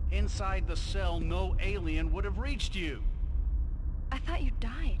 Inside the cell, no alien would have reached you. I thought you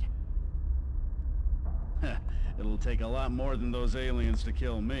died. It'll take a lot more than those aliens to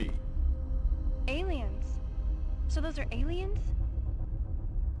kill me. Aliens? So those are aliens?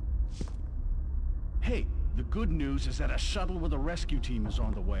 Hey, the good news is that a shuttle with a rescue team is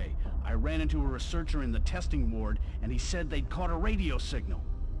on the way. I ran into a researcher in the testing ward, and he said they'd caught a radio signal.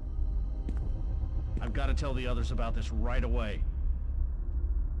 I've got to tell the others about this right away.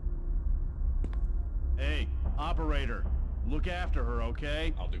 Hey, operator, look after her,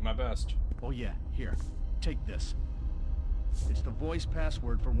 okay? I'll do my best. Oh yeah, here, take this. It's the voice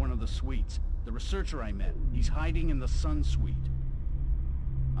password for one of the suites. The researcher I met, he's hiding in the Sun Suite.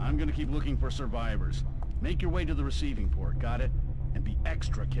 I'm gonna keep looking for survivors. Make your way to the receiving port, got it? And be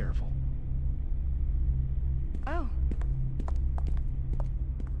extra careful. Oh.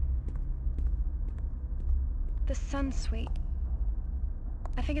 The Sun Suite.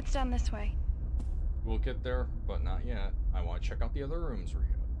 I think it's down this way. We'll get there, but not yet. I want to check out the other rooms, Rio.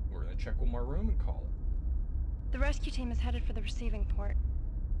 We're gonna check one more room and call it. The rescue team is headed for the receiving port.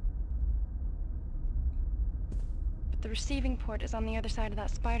 But the receiving port is on the other side of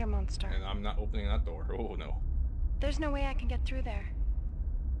that spider monster. And I'm not opening that door. Oh no. There's no way I can get through there.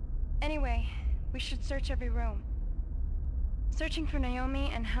 Anyway, we should search every room. Searching for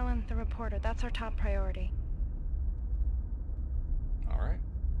Naomi and Helen the reporter, that's our top priority. Alright.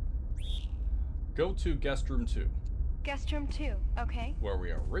 Go to guest room 2. Guest room 2, okay. Where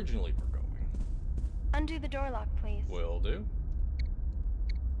we originally were going. Undo the door lock, please. Will do.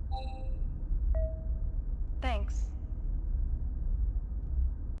 Thanks.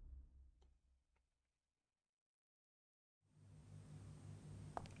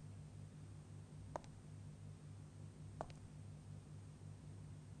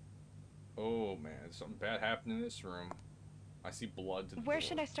 Oh man, something bad happened in this room. I see blood to the Where door.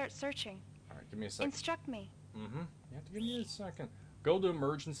 should I start searching? Alright, give me a second. Instruct me. Mm-hmm. You have to give me a second. Go to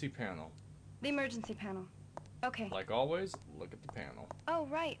emergency panel. The emergency panel. Okay. Like always, look at the panel. Oh,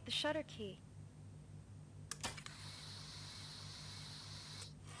 right, the shutter key.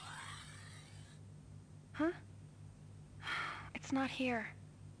 Huh? It's not here.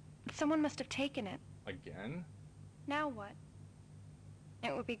 Someone must have taken it. Again? Now what?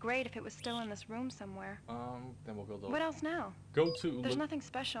 It would be great if it was still in this room somewhere. Then we'll go to... What else now? Go to... There's nothing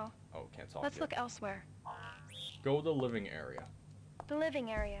special. Oh, can't talk Let's yet. look elsewhere. Go to the living area. The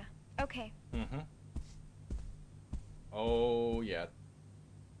living area. Okay. Mm-hmm. Oh, yeah.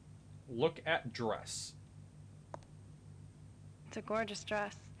 Look at dress. It's a gorgeous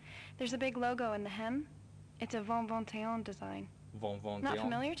dress. There's a big logo in the hem. It's a Von Von design. Von Von Not Teon.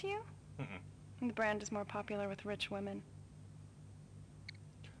 familiar to you? Mm-mm. The brand is more popular with rich women.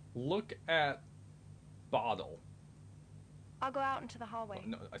 Look at bottle. I'll go out into the hallway.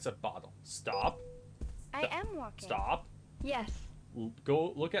 No, I said bottle. Stop. I am walking. Stop. Yes.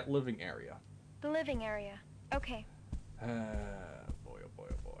 Go look at living area. The living area. Okay. Boy, oh boy,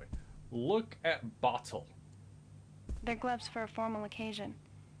 oh boy. Look at bottle. They're gloves for a formal occasion.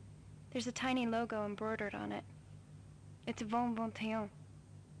 There's a tiny logo embroidered on it. It's Von Von Teon.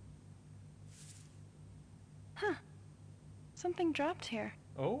 Huh. Something dropped here.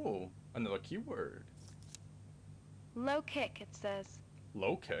 Oh, another keyword. Low kick, it says.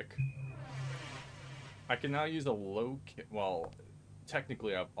 Low kick. I can now use a low kick. Well,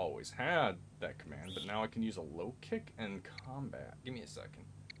 technically I've always had that command, but now I can use a low kick in combat. Give me a second.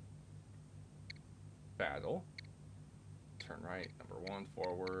 Battle. Turn right, number 1,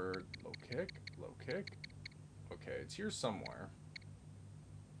 forward, low kick, low kick. Okay, it's here somewhere.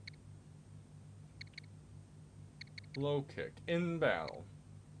 Low kick, in battle.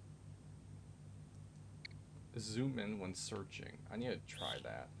 Zoom in when searching. I need to try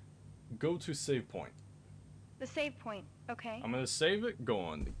that. Go to save point. The save point, okay. I'm gonna save it, go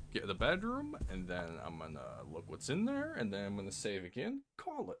on get the bedroom, and then I'm gonna look what's in there, and then I'm gonna save again,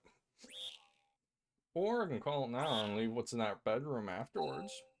 call it. Or I can call it now and leave what's in that bedroom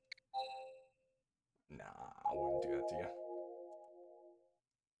afterwards. Nah, I wouldn't do that to you.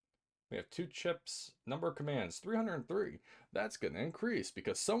 We have 2 chips, number of commands, 303. That's gonna increase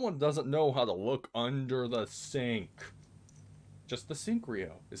because someone doesn't know how to look under the sink. Just the sink,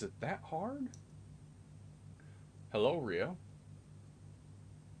 Rio. Is it that hard? Hello, Rio.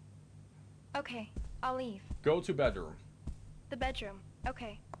 Okay, I'll leave. Go to bedroom. The bedroom.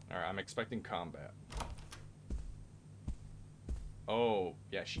 Okay. Alright, I'm expecting combat. Oh,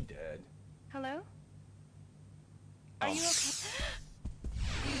 yeah, she dead. Hello? Are you okay?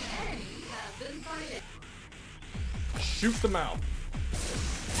 Humanity has been fighting. Shoot the mouth.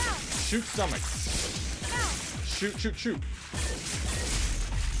 No! Shoot stomach. No! Shoot.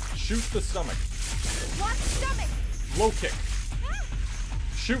 Shoot the stomach. What stomach? Low kick.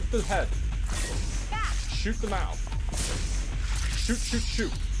 Shoot the head. Back! Shoot the mouth.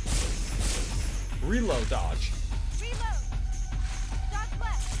 Shoot. Reload dodge. Reload! Dodge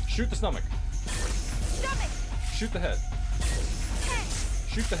left! Shoot the stomach. Stomach! Shoot the head. Head!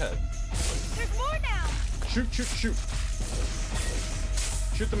 Shoot the head. There's more now! Shoot. Shoot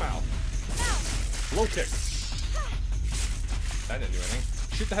the mouth. Mouth! Low kick. That didn't do anything.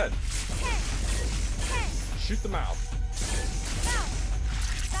 Shoot the head. Head! Shoot the mouth.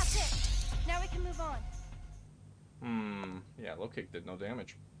 Mouth! That's it! Now we can move on. Yeah, low kick did no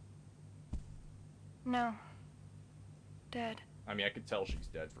damage. No. Dead. I mean, I could tell she's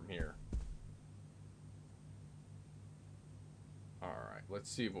dead from here. Alright, let's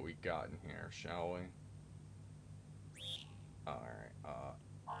see what we got in here, shall we? Alright,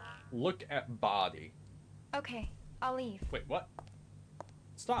 look at body. Okay, I'll leave. Wait, what?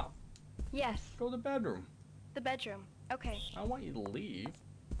 Stop. Yes, Go to the bedroom. the bedroom. Okay. I want you to leave.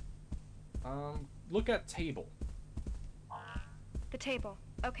 Look at table. The table.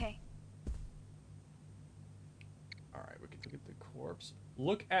 Okay. Alright, we can look at the corpse.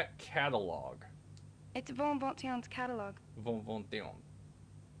 Look at catalog. It's Von Bontion's catalog. Von Dion.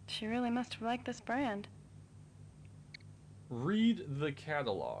 She really must have liked this brand. Read the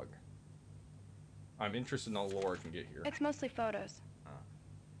catalog. I'm interested in all the lore I can get here. It's mostly photos.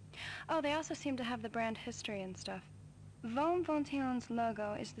 Oh, they also seem to have the brand history and stuff. Von Bontion's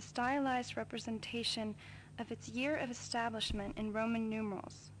logo is the stylized representation of its year of establishment in Roman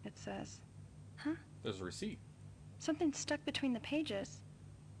numerals, it says. Huh? There's a receipt. Something stuck between the pages.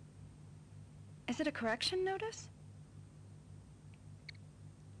 Is it a correction notice?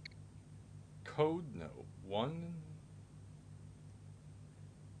 Code note. 1.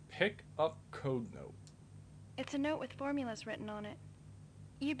 Pick up code note. It's a note with formulas written on it.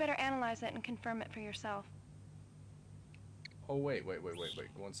 You'd better analyze it and confirm it for yourself. Oh, wait.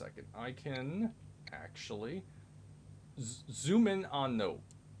 1 second. I can actually zoom in on note.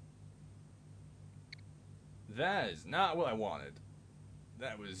 That is not what I wanted.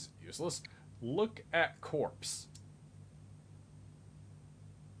 That was useless. Look at corpse.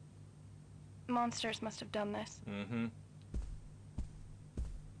 Monsters must have done this.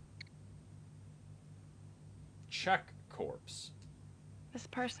 Check corpse. This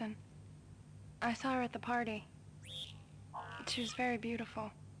person. I saw her at the party. She was very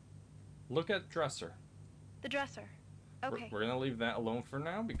beautiful. Look at dresser. The dresser. Okay. We're gonna leave that alone for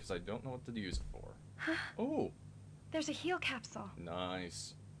now because I don't know what to use it for. Oh, There's a heal capsule.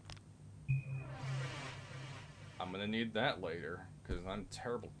 nice. I'm gonna need that later because I'm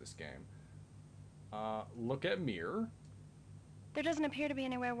terrible at this game. Look at mirror. There doesn't appear to be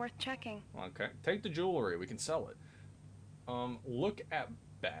anywhere worth checking. Okay, take the jewelry. We can sell it. Look at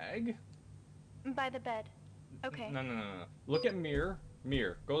bag. By the bed. Okay. No. Look at mirror.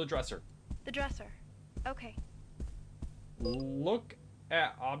 Mirror. Go to dresser. The dresser. Okay. Look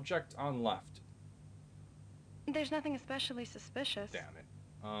at object on left. There's nothing especially suspicious. Damn it.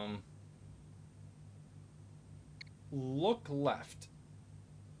 Look left.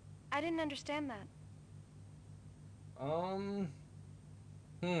 I didn't understand that.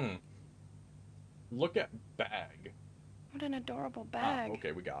 Look at bag. What an adorable bag.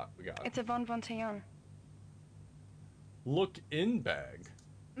 Okay, we got it. It's a Von Bontion. Look in bag.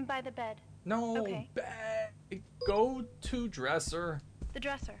 By the bed. No, Okay. bag. Go to dresser. The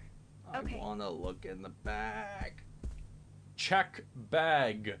dresser. Okay. I wanna look in the bag. Check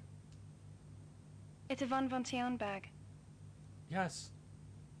bag. It's a Von Bontion bag. Yes.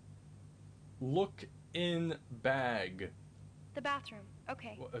 Look in bag. The bathroom.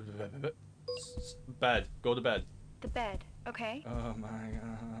 Okay. Bed. Go to bed. The bed. Okay. Oh my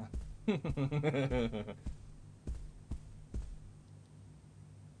god.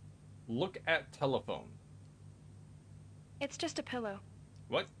 Look at telephone. It's just a pillow.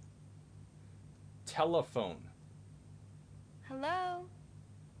 What? Telephone. Hello?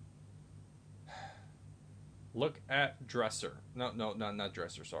 Look at dresser. No, not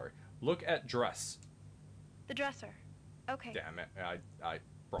dresser, sorry. Look at dress. The dresser. Okay. Damn it. I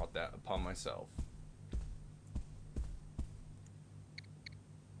brought that upon myself.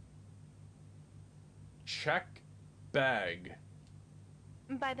 Check bag.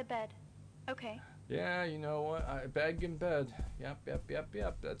 By the bed. Okay. Yeah, you know what? I bag in bed. Yep.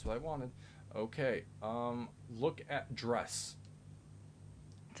 That's what I wanted. Okay. Look at dress.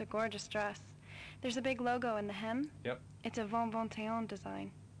 It's a gorgeous dress. There's a big logo in the hem. Yep. It's a Von Bonteon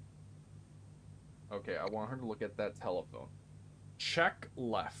design. Okay, I want her to look at that telephone. Check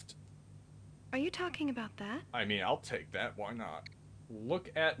left. Are you talking about that? I mean, I'll take that. Why not?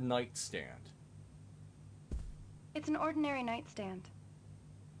 Look at nightstand. It's an ordinary nightstand.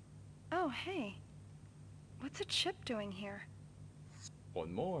 Oh, hey. What's a chip doing here?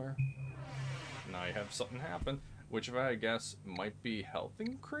 One more. Now you have something happen, which I guess might be health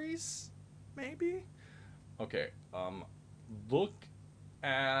increase? Maybe? Okay, look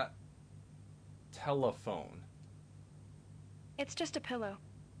at telephone. It's just a pillow.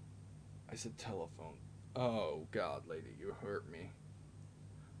 I said telephone. Oh, God, lady, you hurt me.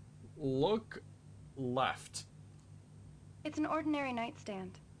 Look left. It's an ordinary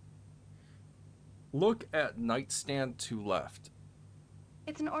nightstand. Look at nightstand to left.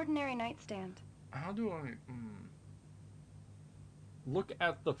 It's an ordinary nightstand. How do I... Look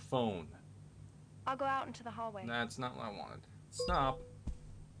at the phone. I'll go out into the hallway. That's not what I wanted. Stop.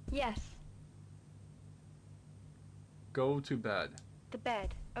 Yes. Go to bed. The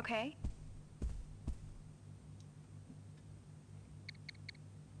bed, okay?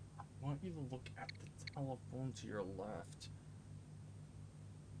 I want you to look at the telephone to your left.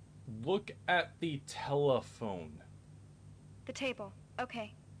 Look at the telephone. The table,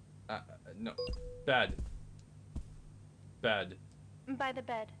 okay. No. Bed. Bed. By the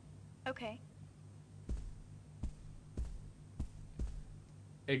bed, okay.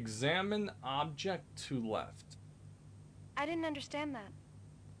 Examine object to left. I didn't understand that.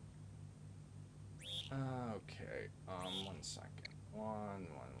 Okay, 1 second. One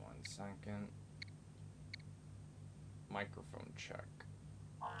second. Microphone check.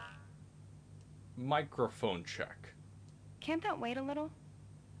 Microphone check. Can't that wait a little?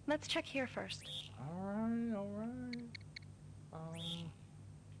 Let's check here first. Alright.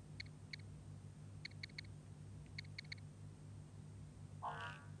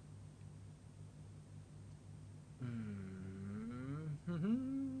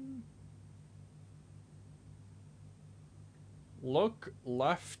 Look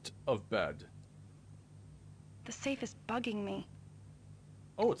left of bed. The safe is bugging me.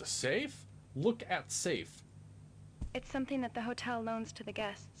 Oh, it's a safe? Look at safe. It's something that the hotel loans to the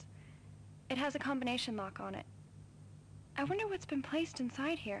guests. It has a combination lock on it. I wonder what's been placed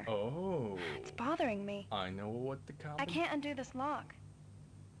inside here. Oh. It's bothering me. I know what the I can't undo this lock.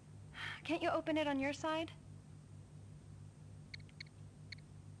 Can't you open it on your side?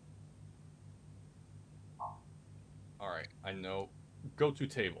 Alright, I know. Go to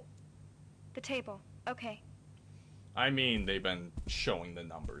table. The table, okay. I mean, they've been showing the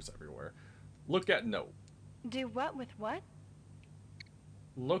numbers everywhere. Look at note. Do what with what?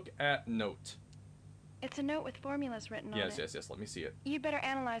 Look at note. It's a note with formulas written on it. Yes, let me see it. You'd better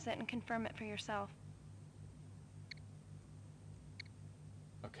analyze it and confirm it for yourself.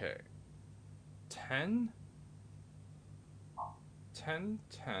 Okay. 10, 10,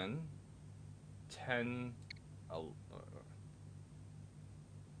 10, 10,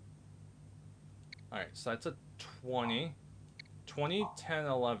 Alright, so that's a 20. 20, 10,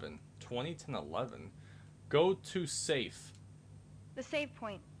 11. 20, 10, 11. Go to safe. The save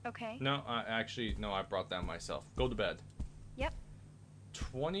point, okay. No, actually, no, I brought that myself. Go to bed. Yep.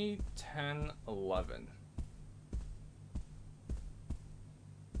 20, 10, 11.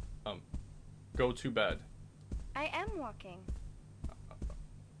 Go to bed. I am walking.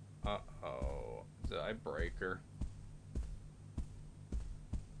 Uh-oh. Did I break her?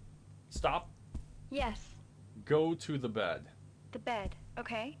 Stop. Yes. Go to the bed. The bed,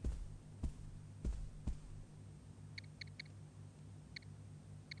 okay.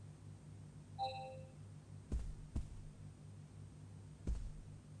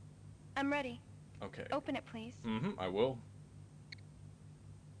 I'm ready. Okay. Open it, please. I will.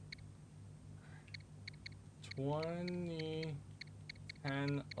 20,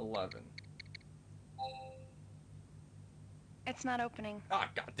 10, 11. It's not opening. Ah,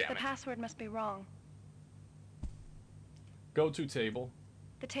 goddammit. The password must be wrong. Go to table.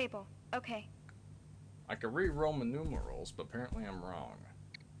 The table, okay. I could read Roman numerals, but apparently I'm wrong.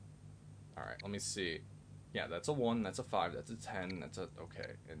 Alright, let me see. Yeah, that's a 1, that's a 5, that's a 10, that's a...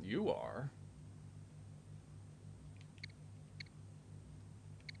 Okay, and you are...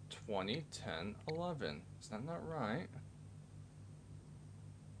 20, 10, 11. Is that not right?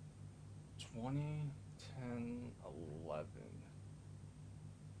 20, 10, 11.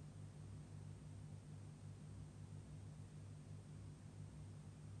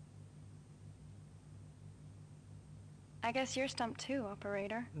 I guess you're stumped too,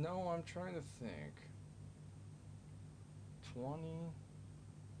 operator. No, I'm trying to think. 20.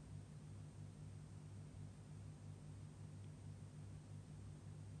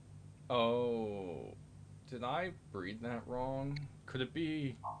 Oh, did I read that wrong? Could it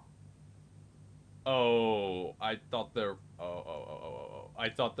be? Oh, I thought there. I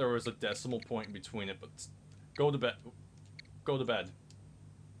thought there was a decimal point in between it, but go to bed. Go to bed.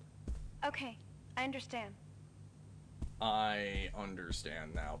 Okay, I understand. I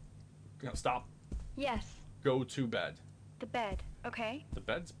understand now. No, stop. Yes. Go to bed. The bed, okay? The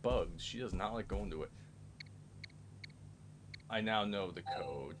bed's bugged. She does not like going to it. I now know the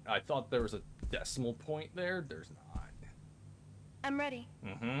code. I thought there was a decimal point there. There's not. I'm ready.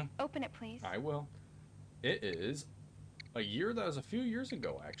 Mm-hmm. Open it, please. I will. It is a year that was a few years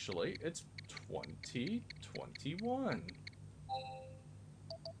ago, actually. It's 2021.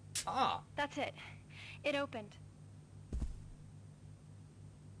 Ah! That's it. It opened.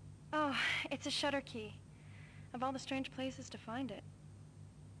 Oh, it's a shutter key. Of all the strange places to find it.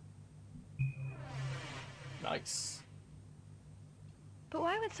 Nice. But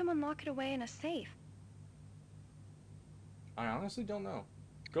why would someone lock it away in a safe? I honestly don't know.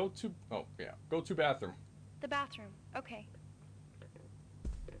 Go to... Oh, yeah. Go to bathroom. The bathroom, okay.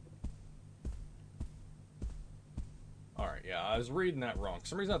 Alright, yeah, I was reading that wrong. For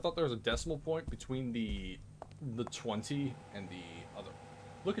some reason I thought there was a decimal point between the 20 and the other.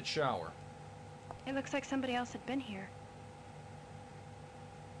 Look at shower. It looks like somebody else had been here.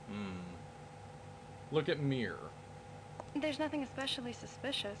 Look at mirror. There's nothing especially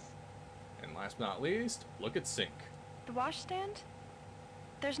suspicious. And last but not least, look at sink. The washstand?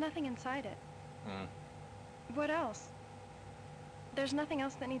 There's nothing inside it. What else? There's nothing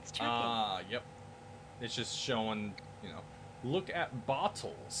else that needs checking. Yep. It's just showing, you know. Look at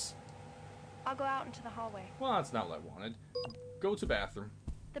bottles. I'll go out into the hallway. Well, that's not what I wanted. Go to bathroom.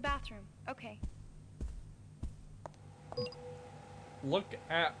 The bathroom, okay. Look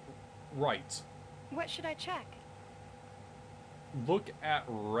at right. What should I check? Look at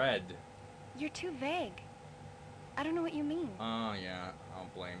red. You're too vague. I don't know what you mean. Oh, yeah, I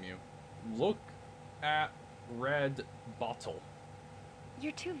don't blame you. Look at red bottle.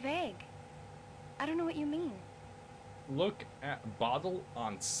 You're too vague. I don't know what you mean. Look at bottle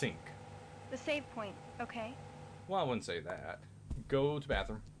on sink. The save point, okay. Well, I wouldn't say that. Go to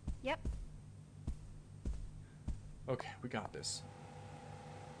bathroom. Yep. Okay, we got this.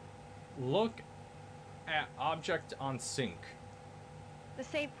 Look at object on sink. The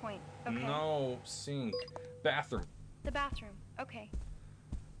save point, okay. No, sink. Bathroom. The bathroom, okay.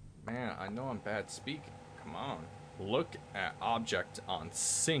 Man, I know I'm bad speaking. Come on. Look at object on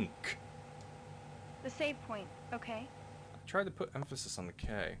sink. The save point, okay. I tried to put emphasis on the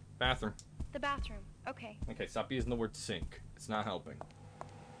K. Bathroom. The bathroom, okay. Okay, stop using the word sink. It's not helping.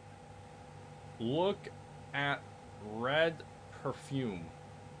 Look at red perfume.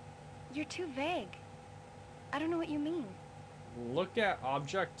 You're too vague. I don't know what you mean. Look at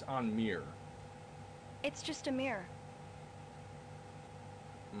object on mirror. It's just a mirror.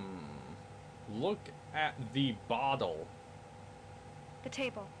 Look at the bottle. The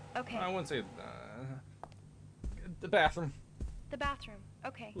table, okay. I wouldn't say the bathroom. The bathroom,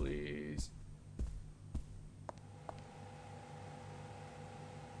 okay. Please.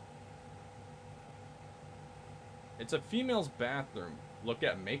 It's a female's bathroom. Look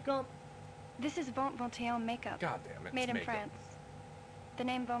at makeup? This is Bon Vontillon makeup. God damn it. Made in makeup. France. The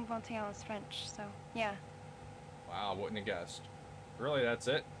name Bon Vontillon is French, so yeah. Wow, wouldn't have guessed. Really, that's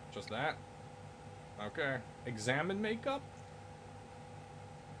it? Just that? Okay. Examine makeup?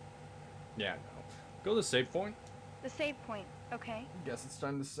 Yeah, no. Go to the save point. The save point, okay. Guess it's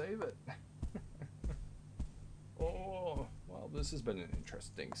time to save it. Oh, well, this has been an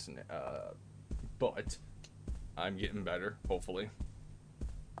interesting but I'm getting better, hopefully.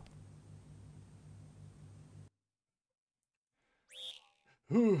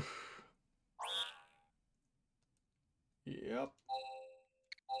 Whew. Yep.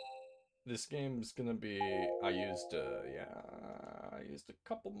 This game's gonna be, I used a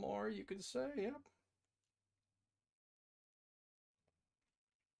couple more, you could say, yep.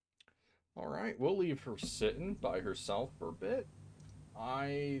 Alright, we'll leave her sitting by herself for a bit.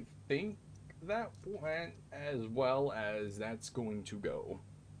 I think that went as well as that's going to go.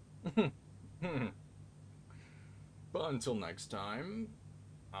 But until next time,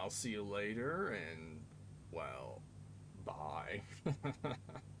 I'll see you later, and, well, bye.